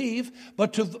who believe,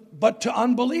 but to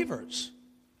unbelievers.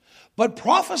 But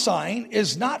prophesying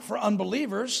is not for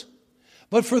unbelievers,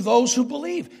 but for those who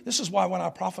believe. This is why when I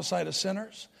prophesy to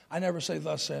sinners, I never say,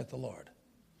 thus saith the Lord.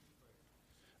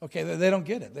 Okay, they don't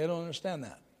get it. They don't understand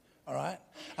that. All right?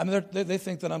 I mean, they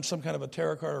think that I'm some kind of a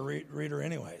tarot card reader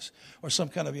anyways, or some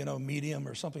kind of, medium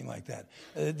or something like that.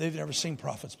 They've never seen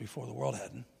prophets before. The world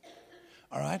hadn't.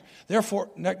 All right? Therefore,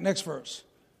 next verse.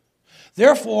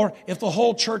 Therefore, if the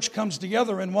whole church comes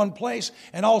together in one place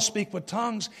and all speak with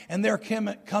tongues, and there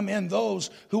come in those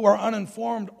who are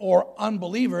uninformed or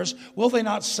unbelievers, will they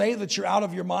not say that you're out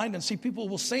of your mind? And see, people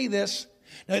will say this.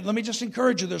 Now, let me just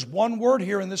encourage you. There's one word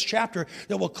here in this chapter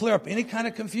that will clear up any kind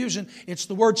of confusion. It's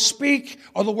the word speak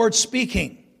or the word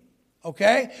speaking.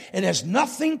 Okay? It has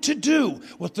nothing to do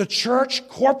with the church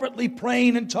corporately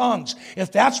praying in tongues.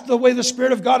 If that's the way the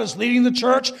Spirit of God is leading the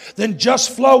church, then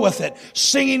just flow with it.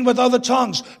 Singing with other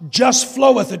tongues, just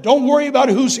flow with it. Don't worry about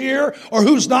who's here or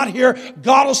who's not here.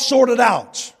 God will sort it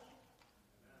out.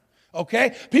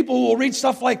 Okay? People will read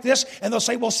stuff like this and they'll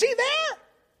say, well, see there?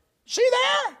 See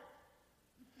there?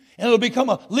 And it'll become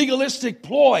a legalistic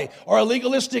ploy or a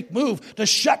legalistic move to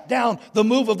shut down the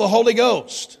move of the Holy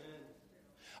Ghost.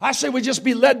 I say we just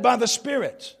be led by the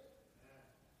Spirit.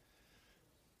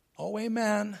 Oh,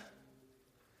 amen.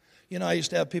 I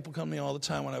used to have people come to me all the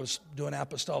time when I was doing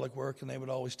apostolic work, and they would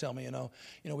always tell me,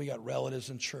 we got relatives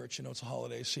in church. It's a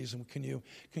holiday season. Can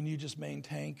you just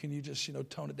maintain? Can you just,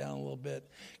 tone it down a little bit?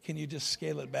 Can you just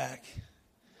scale it back?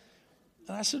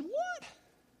 And I said, what?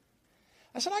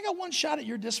 I said, I got one shot at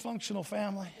your dysfunctional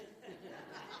family.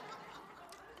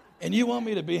 And you want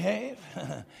me to behave?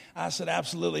 I said,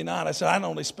 absolutely not. I said, I don't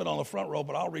only spit on the front row,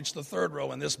 but I'll reach the third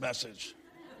row in this message.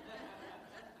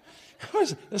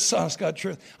 This song's got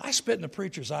truth. I spit in a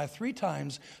preacher's eye 3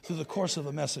 times through the course of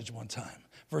a message one time.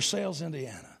 Versailles,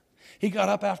 Indiana. He got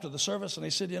up after the service and he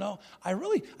said, I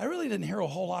really didn't hear a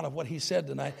whole lot of what he said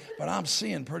tonight, but I'm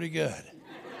seeing pretty good.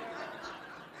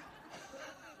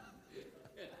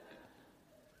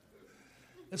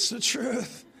 It's the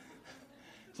truth.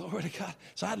 Glory to God.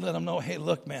 So I'd let them know, hey,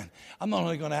 look, man, I'm not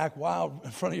only going to act wild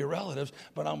in front of your relatives,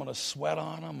 but I'm going to sweat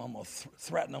on them. I'm going to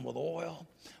threaten them with oil.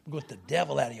 I'm going to get the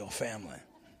devil out of your family.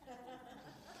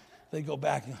 They go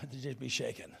back and just be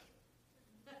shaken.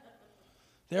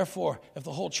 Therefore, if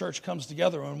the whole church comes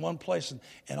together in one place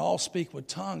and all speak with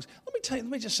tongues, let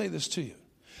me just say this to you.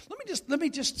 Let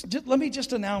me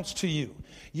just announce to you.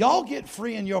 Y'all get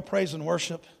free in your praise and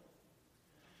worship.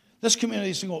 This community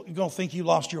is going to think you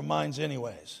lost your minds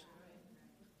anyways.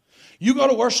 You go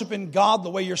to worshiping God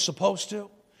the way you're supposed to,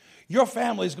 your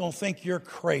family is going to think you're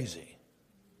crazy.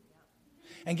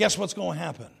 And guess what's going to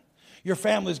happen? Your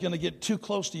family is going to get too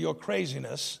close to your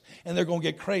craziness, and they're going to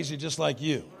get crazy just like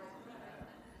you.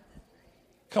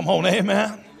 Come on,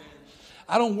 amen.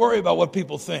 I don't worry about what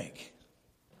people think.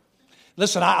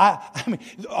 Listen, I mean,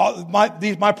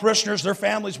 my parishioners, their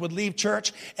families would leave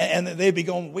church and they'd be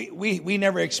going, we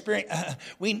never experienced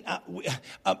we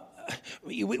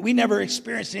never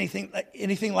experienced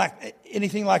anything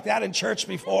like that in church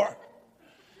before.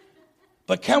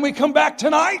 But can we come back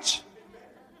tonight?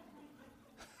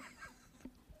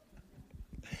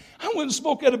 I went and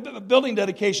spoke at a building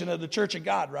dedication at the Church of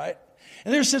God, right?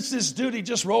 And there sits this dude, he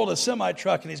just rolled a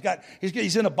semi-truck, and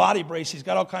he's in a body brace. He's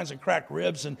got all kinds of cracked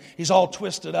ribs, and he's all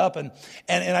twisted up. And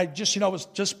I just, it was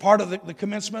just part of the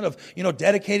commencement of,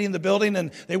 dedicating the building.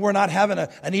 And they were not having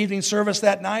an evening service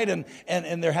that night,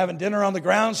 and they're having dinner on the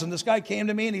grounds. And this guy came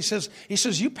to me, and he says,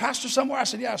 you pastor somewhere? I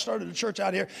said, yeah, I started a church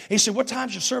out here. He said, what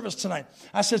time's your service tonight?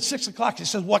 I said, 6 o'clock. He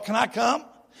said, what, can I come?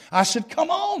 I said, come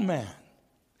on, man.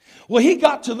 Well, he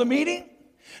got to the meeting.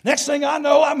 Next thing I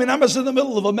know, I was in the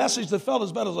middle of a message that felt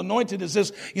as anointed as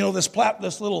this,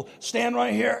 this little stand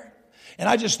right here. And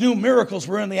I just knew miracles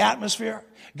were in the atmosphere.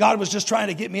 God was just trying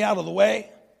to get me out of the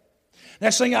way.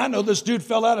 Next thing I know, this dude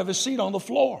fell out of his seat on the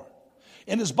floor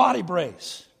in his body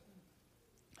brace.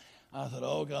 I thought,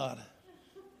 oh, God.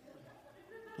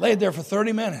 Laid there for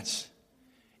 30 minutes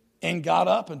and got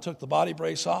up and took the body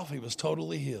brace off. He was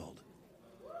totally healed.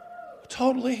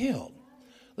 Totally healed.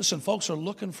 Listen, folks are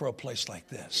looking for a place like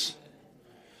this.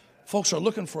 Folks are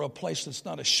looking for a place that's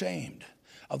not ashamed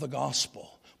of the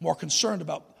gospel, more concerned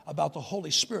about the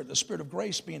Holy Spirit, the Spirit of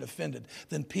grace being offended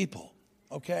than people,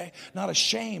 okay? Not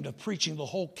ashamed of preaching the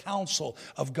whole counsel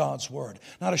of God's word,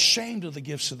 not ashamed of the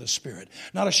gifts of the Spirit,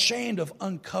 not ashamed of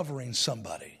uncovering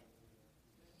somebody,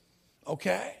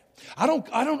 okay? I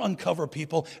don't uncover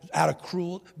people out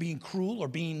of being cruel or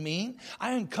being mean.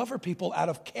 I uncover people out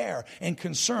of care and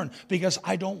concern because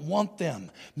I don't want them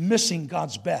missing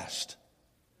God's best.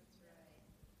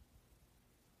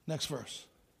 Next verse.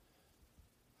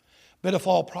 But if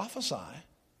all prophesy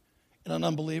and an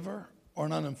unbeliever or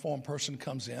an uninformed person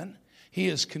comes in, he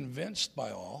is convinced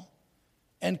by all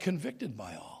and convicted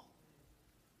by all.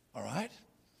 All right?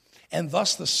 And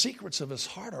thus the secrets of his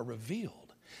heart are revealed.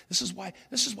 This is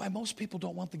why most people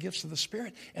don't want the gifts of the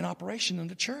Spirit in operation in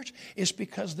the church. It's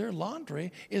because their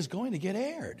laundry is going to get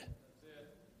aired.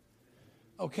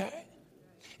 Okay?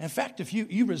 In fact, if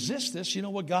you resist this, you know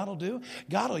what God will do?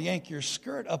 God will yank your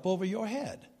skirt up over your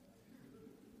head.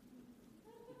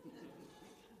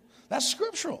 That's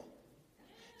scriptural.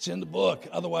 It's in the book.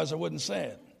 Otherwise, I wouldn't say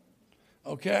it.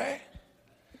 Okay?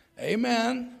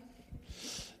 Amen.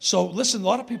 So listen, a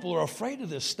lot of people are afraid of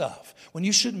this stuff when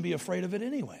you shouldn't be afraid of it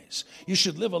anyways. You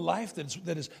should live a life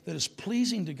that is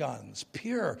pleasing to God and it's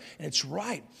pure and it's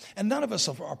right. And none of us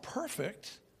are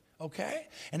perfect, okay?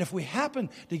 And if we happen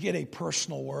to get a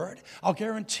personal word, I'll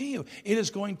guarantee you it is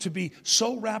going to be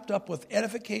so wrapped up with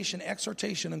edification,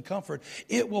 exhortation, and comfort,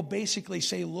 it will basically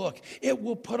say, look, it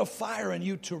will put a fire in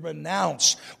you to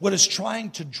renounce what is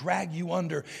trying to drag you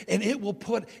under. And it'll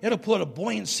put a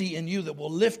buoyancy in you that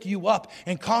will lift you up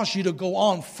and cause you to go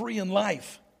on free in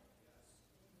life.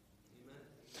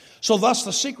 So thus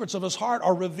the secrets of his heart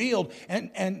are revealed,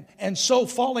 and so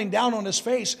falling down on his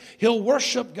face, he'll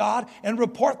worship God and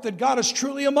report that God is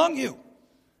truly among you.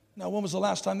 Now, when was the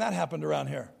last time that happened around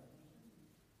here?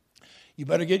 You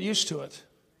better get used to it.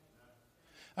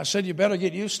 I said you better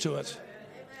get used to it.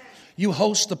 You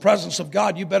host the presence of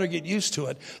God, you better get used to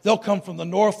it. They'll come from the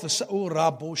north, the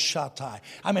south.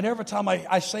 Every time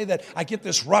I say that, I get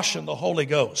this rush in the Holy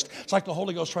Ghost. It's like the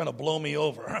Holy Ghost trying to blow me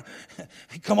over.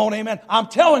 Come on, amen. I'm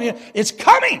telling you, it's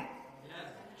coming.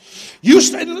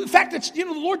 In fact, the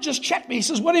Lord just checked me. He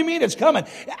says, what do you mean it's coming?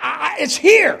 It's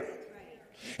here.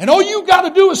 And all you got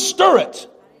to do is stir it.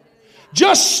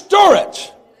 Just stir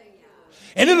it.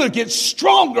 And it'll get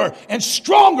stronger and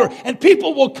stronger, and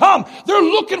people will come. They're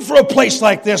looking for a place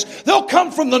like this. They'll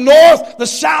come from the north, the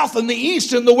south, and the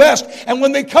east, and the west. And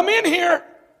when they come in here,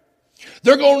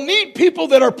 they're going to need people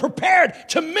that are prepared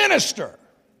to minister.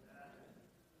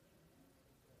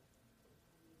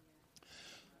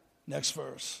 Next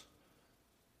verse.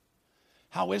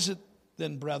 How is it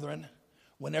then, brethren,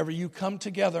 whenever you come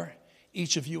together,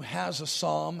 each of you has a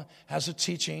psalm, has a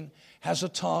teaching, has a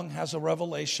tongue, has a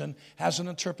revelation, has an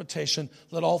interpretation.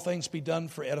 Let all things be done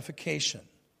for edification.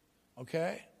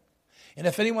 Okay? And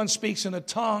if anyone speaks in a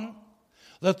tongue,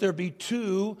 let there be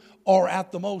 2 or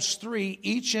at the most 3,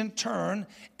 each in turn,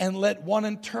 and let one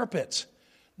interpret.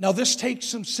 Now this takes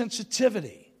some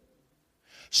sensitivity.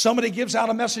 Somebody gives out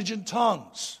a message in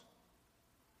tongues.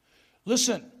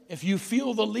 Listen, If you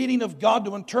feel the leading of God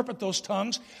to interpret those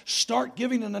tongues, start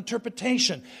giving an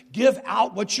interpretation. Give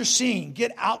out what you're seeing.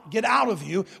 Get out of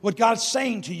you what God's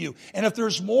saying to you. And if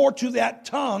there's more to that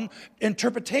tongue,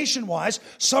 interpretation-wise,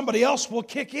 somebody else will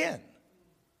kick in.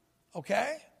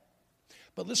 Okay?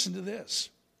 But listen to this.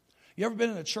 You ever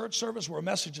been in a church service where a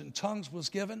message in tongues was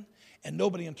given and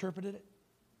nobody interpreted it?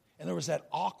 And there was that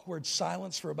awkward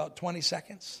silence for about 20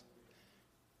 seconds?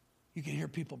 You could hear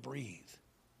people breathe.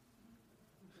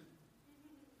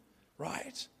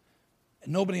 Right?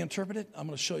 And nobody interpreted? I'm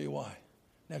going to show you why.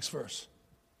 Next verse.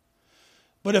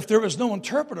 But if there was no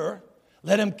interpreter,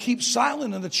 let him keep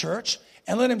silent in the church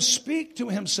and let him speak to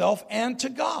himself and to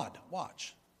God.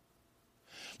 Watch.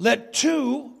 Let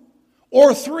 2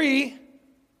 or 3,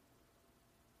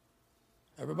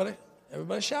 everybody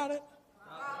shout it.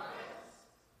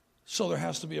 So there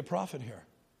has to be a prophet here.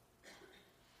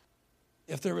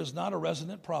 If there is not a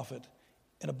resident prophet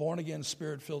in a born-again,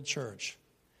 spirit-filled church,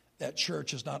 that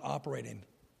church is not operating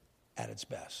at its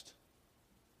best.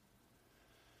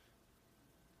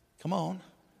 Come on.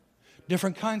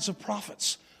 Different kinds of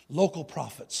prophets. Local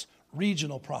prophets,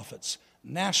 regional prophets,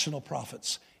 national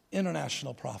prophets,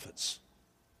 international prophets.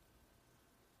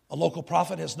 A local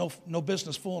prophet has no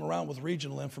business fooling around with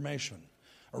regional information.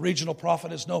 A regional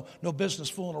prophet has no business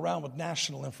fooling around with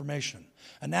national information.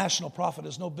 A national prophet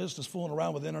has no business fooling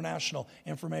around with international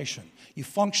information. You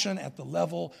function at the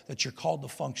level that you're called to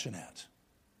function at.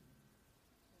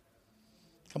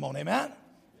 Come on, amen?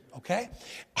 Okay?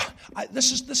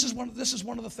 This is one of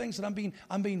the things that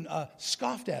I'm being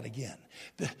scoffed at again.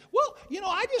 Well,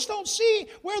 I just don't see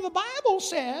where the Bible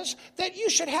says that you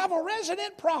should have a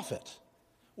resident prophet.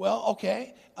 Well,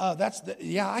 okay,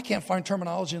 I can't find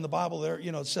terminology in the Bible there,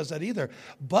 it says that either.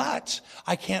 But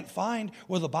I can't find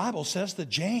where the Bible says that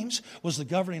James was the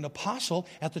governing apostle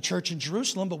at the church in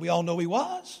Jerusalem, but we all know he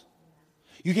was.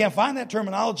 You can't find that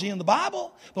terminology in the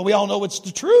Bible, but we all know it's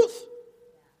the truth.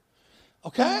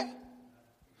 Okay?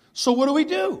 So what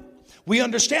do? We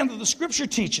understand that the Scripture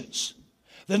teaches.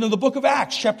 Then in the book of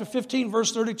Acts, chapter 15,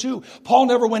 verse 32, Paul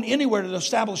never went anywhere to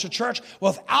establish a church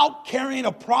without carrying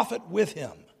a prophet with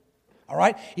him. All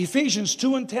right? Ephesians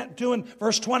 2 and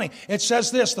verse 20, it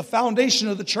says this, the foundation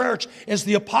of the church is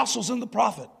the apostles and the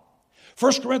prophet.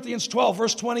 1 Corinthians 12,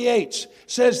 verse 28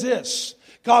 says this,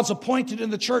 God's appointed in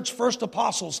the church first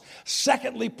apostles,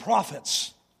 secondly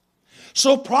prophets.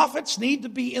 So prophets need to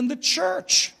be in the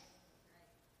church.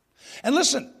 And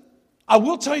listen, I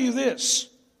will tell you this.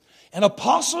 An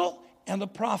apostle and a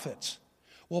prophet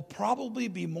will probably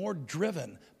be more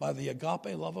driven by the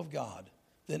agape love of God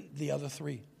than the other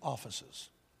 3 offices.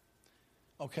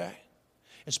 Okay?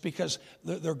 It's because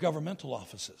they're governmental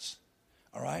offices.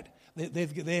 All right?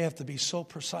 They have to be so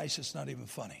precise it's not even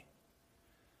funny.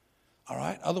 All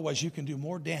right? Otherwise you can do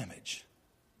more damage.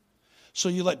 So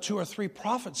you let 2 or 3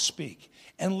 prophets speak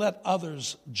and let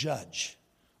others judge.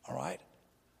 All right?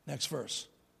 Next verse.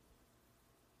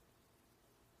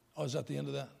 Oh, is that the end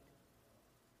of that?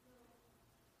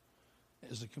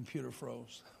 Is the computer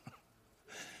froze?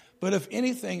 But if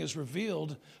anything is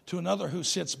revealed to another who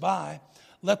sits by,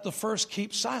 let the first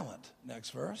keep silent.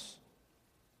 Next verse.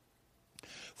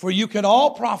 For you can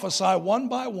all prophesy one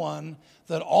by one,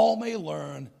 that all may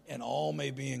learn and all may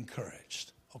be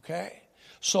encouraged. Okay?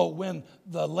 So when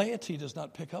the laity does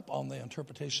not pick up on the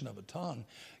interpretation of a tongue,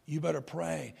 you better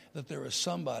pray that there is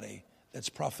somebody that's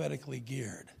prophetically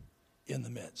geared in the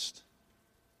midst.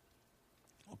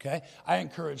 Okay? I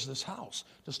encourage this house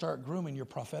to start grooming your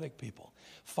prophetic people.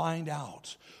 Find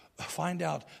out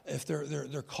if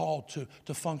they're called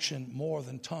to function more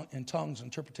than in tongues,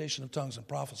 interpretation of tongues and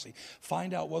prophecy.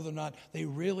 Find out whether or not they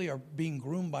really are being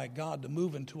groomed by God to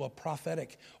move into a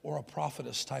prophetic or a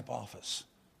prophetess type office.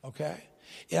 Okay?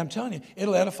 Yeah, I'm telling you,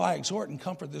 it'll edify, exhort, and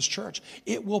comfort this church.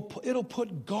 It'll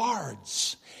put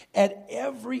guards at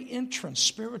every entrance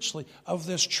spiritually of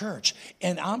this church.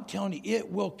 And I'm telling you,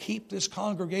 it will keep this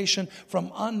congregation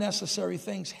from unnecessary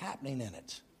things happening in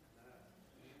it.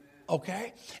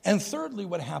 Okay? And thirdly,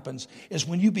 what happens is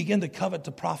when you begin to covet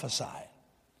to prophesy,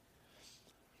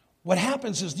 what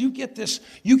happens is you get this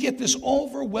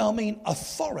overwhelming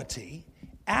authority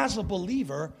as a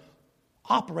believer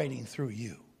operating through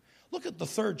you. Look at the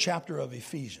 3rd chapter of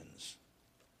Ephesians.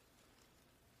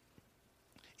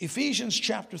 Ephesians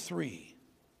chapter 3,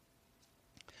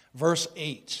 verse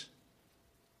 8.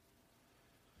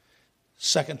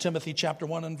 2 Timothy chapter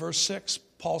 1 and verse 6,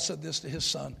 Paul said this to his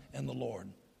son in the Lord.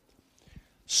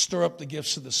 Stir up the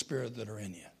gifts of the Spirit that are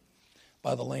in you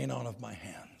by the laying on of my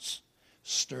hands.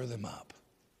 Stir them up.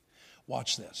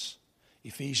 Watch this.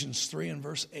 Ephesians 3 and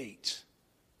verse 8.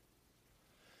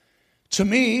 To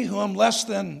me, who am less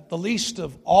than the least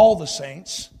of all the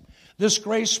saints, this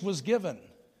grace was given.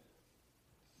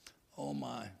 Oh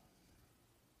my.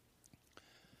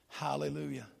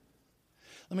 Hallelujah.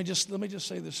 Let me just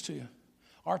say this to you.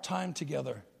 Our time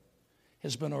together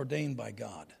has been ordained by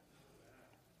God.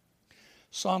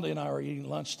 Sandy and I are eating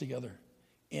lunch together,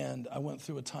 and I went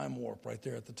through a time warp right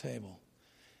there at the table.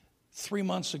 3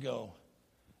 months ago,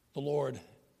 the Lord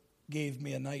gave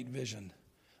me a night vision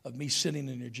of me sitting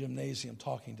in your gymnasium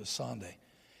talking to Sandy,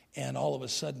 and all of a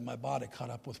sudden my body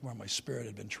caught up with where my spirit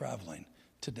had been traveling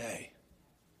today.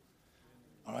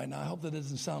 All right, now I hope that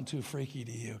doesn't sound too freaky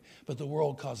to you, but the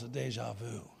world calls it deja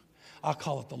vu. I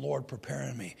call it the Lord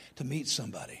preparing me to meet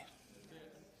somebody.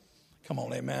 Come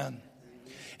on, amen.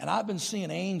 And I've been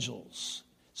seeing angels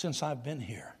since I've been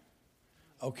here.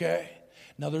 Okay?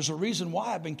 Now there's a reason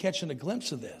why I've been catching a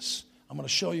glimpse of this. I'm going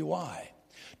to show you why.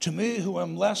 To me, who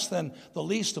am less than the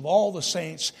least of all the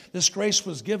saints, this grace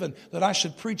was given that I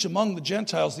should preach among the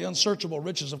Gentiles the unsearchable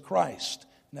riches of Christ.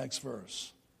 Next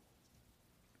verse.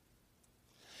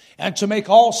 And to make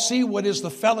all see what is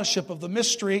the fellowship of the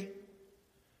mystery,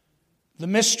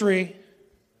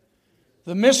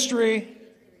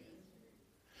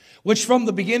 which from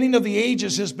the beginning of the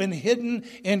ages has been hidden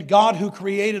in God who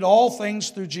created all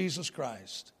things through Jesus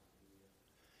Christ,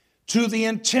 to the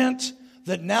intent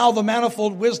that now the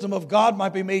manifold wisdom of God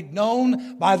might be made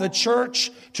known by the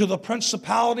church to the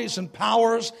principalities and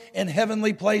powers in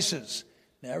heavenly places.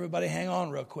 Now everybody hang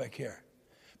on real quick here,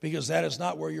 because that is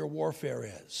not where your warfare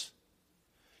is.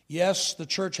 Yes, the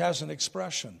church has an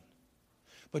expression,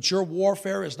 but your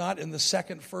warfare is not in the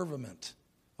second firmament,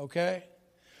 okay?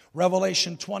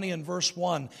 Revelation 20 and verse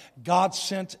 1, God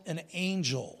sent an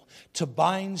angel to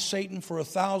bind Satan for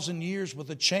 1,000 years with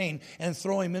a chain and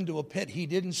throw him into a pit. He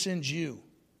didn't send you.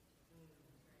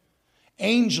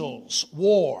 Angels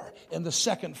war in the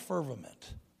second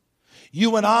firmament.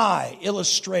 You and I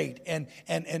illustrate and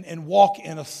walk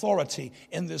in authority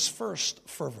in this first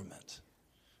firmament.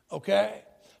 Okay?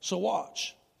 So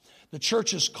watch. The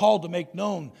church is called to make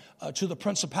known to the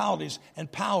principalities and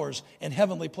powers in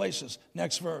heavenly places.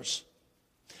 Next verse.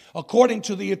 According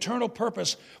to the eternal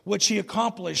purpose which he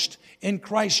accomplished in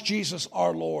Christ Jesus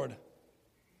our Lord.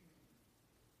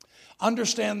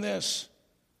 Understand this.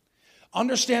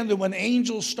 Understand that when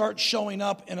angels start showing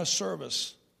up in a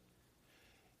service,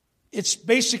 it's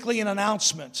basically an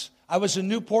announcement. I was in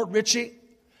Newport Richie,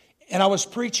 and I was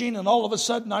preaching, and all of a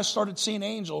sudden I started seeing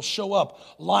angels show up,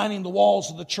 lining the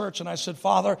walls of the church. And I said,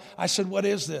 Father, what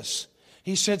is this?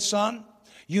 He said, son,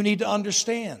 you need to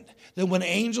understand that when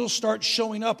angels start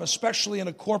showing up, especially in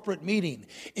a corporate meeting,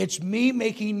 it's me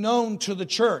making known to the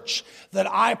church that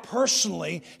I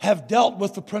personally have dealt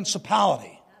with the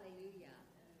principality.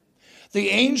 The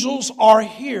angels are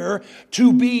here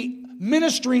to be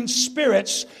ministering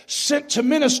spirits sent to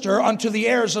minister unto the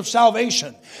heirs of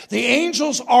salvation. The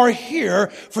angels are here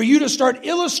for you to start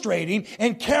illustrating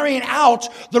and carrying out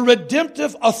the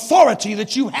redemptive authority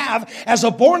that you have as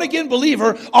a born-again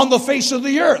believer on the face of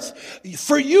the earth.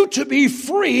 For you to be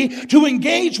free to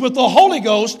engage with the Holy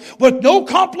Ghost with no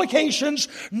complications,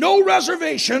 no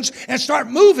reservations, and start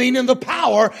moving in the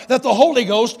power that the Holy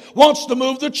Ghost wants to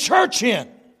move the church in.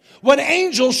 When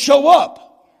angels show up,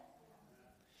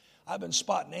 I've been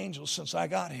spotting angels since I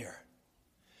got here.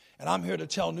 And I'm here to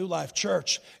tell New Life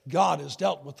Church, God has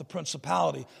dealt with the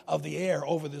principality of the air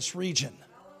over this region.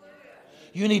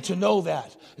 You need to know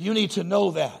that. You need to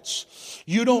know that.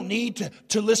 You don't need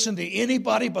to listen to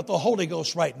anybody but the Holy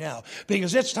Ghost right now,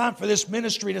 because it's time for this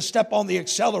ministry to step on the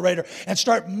accelerator and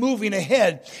start moving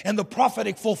ahead in the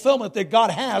prophetic fulfillment that God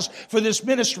has for this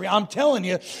ministry. I'm telling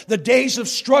you, the days of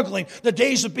struggling, the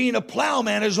days of being a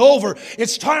plowman is over.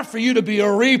 It's time for you to be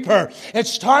a reaper.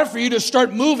 It's time for you to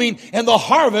start moving in the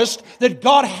harvest that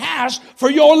God has for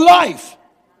your life.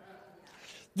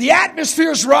 The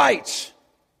atmosphere is right.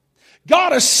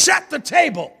 God has set the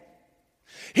table.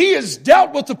 He has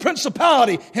dealt with the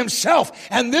principality himself.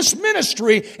 And this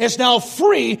ministry is now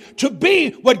free to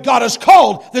be what God has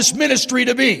called this ministry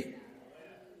to be.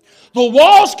 The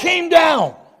walls came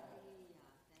down.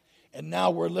 And now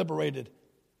we're liberated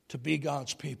to be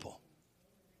God's people.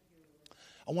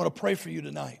 I want to pray for you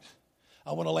tonight.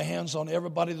 I want to lay hands on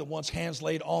everybody that wants hands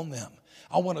laid on them.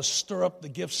 I want to stir up the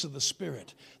gifts of the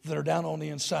Spirit that are down on the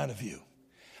inside of you.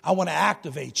 I want to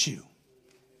activate you.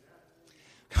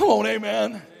 Come on,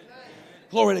 amen.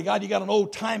 Glory to God. You got an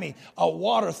old-timey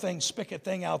water thing, spigot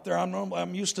thing out there.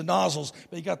 I'm used to nozzles,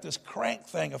 but you got this crank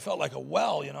thing. It felt like a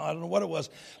well, I don't know what it was.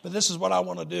 But this is what I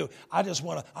want to do. I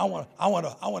want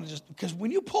to just, because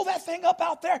when you pull that thing up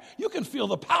out there, you can feel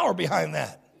the power behind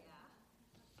that.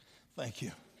 Thank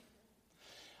you.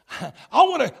 I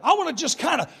want to just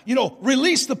kind of,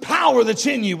 release the power that's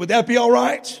in you. Would that be all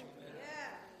right? Yeah.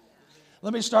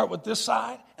 Let me start with this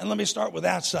side and let me start with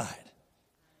that side.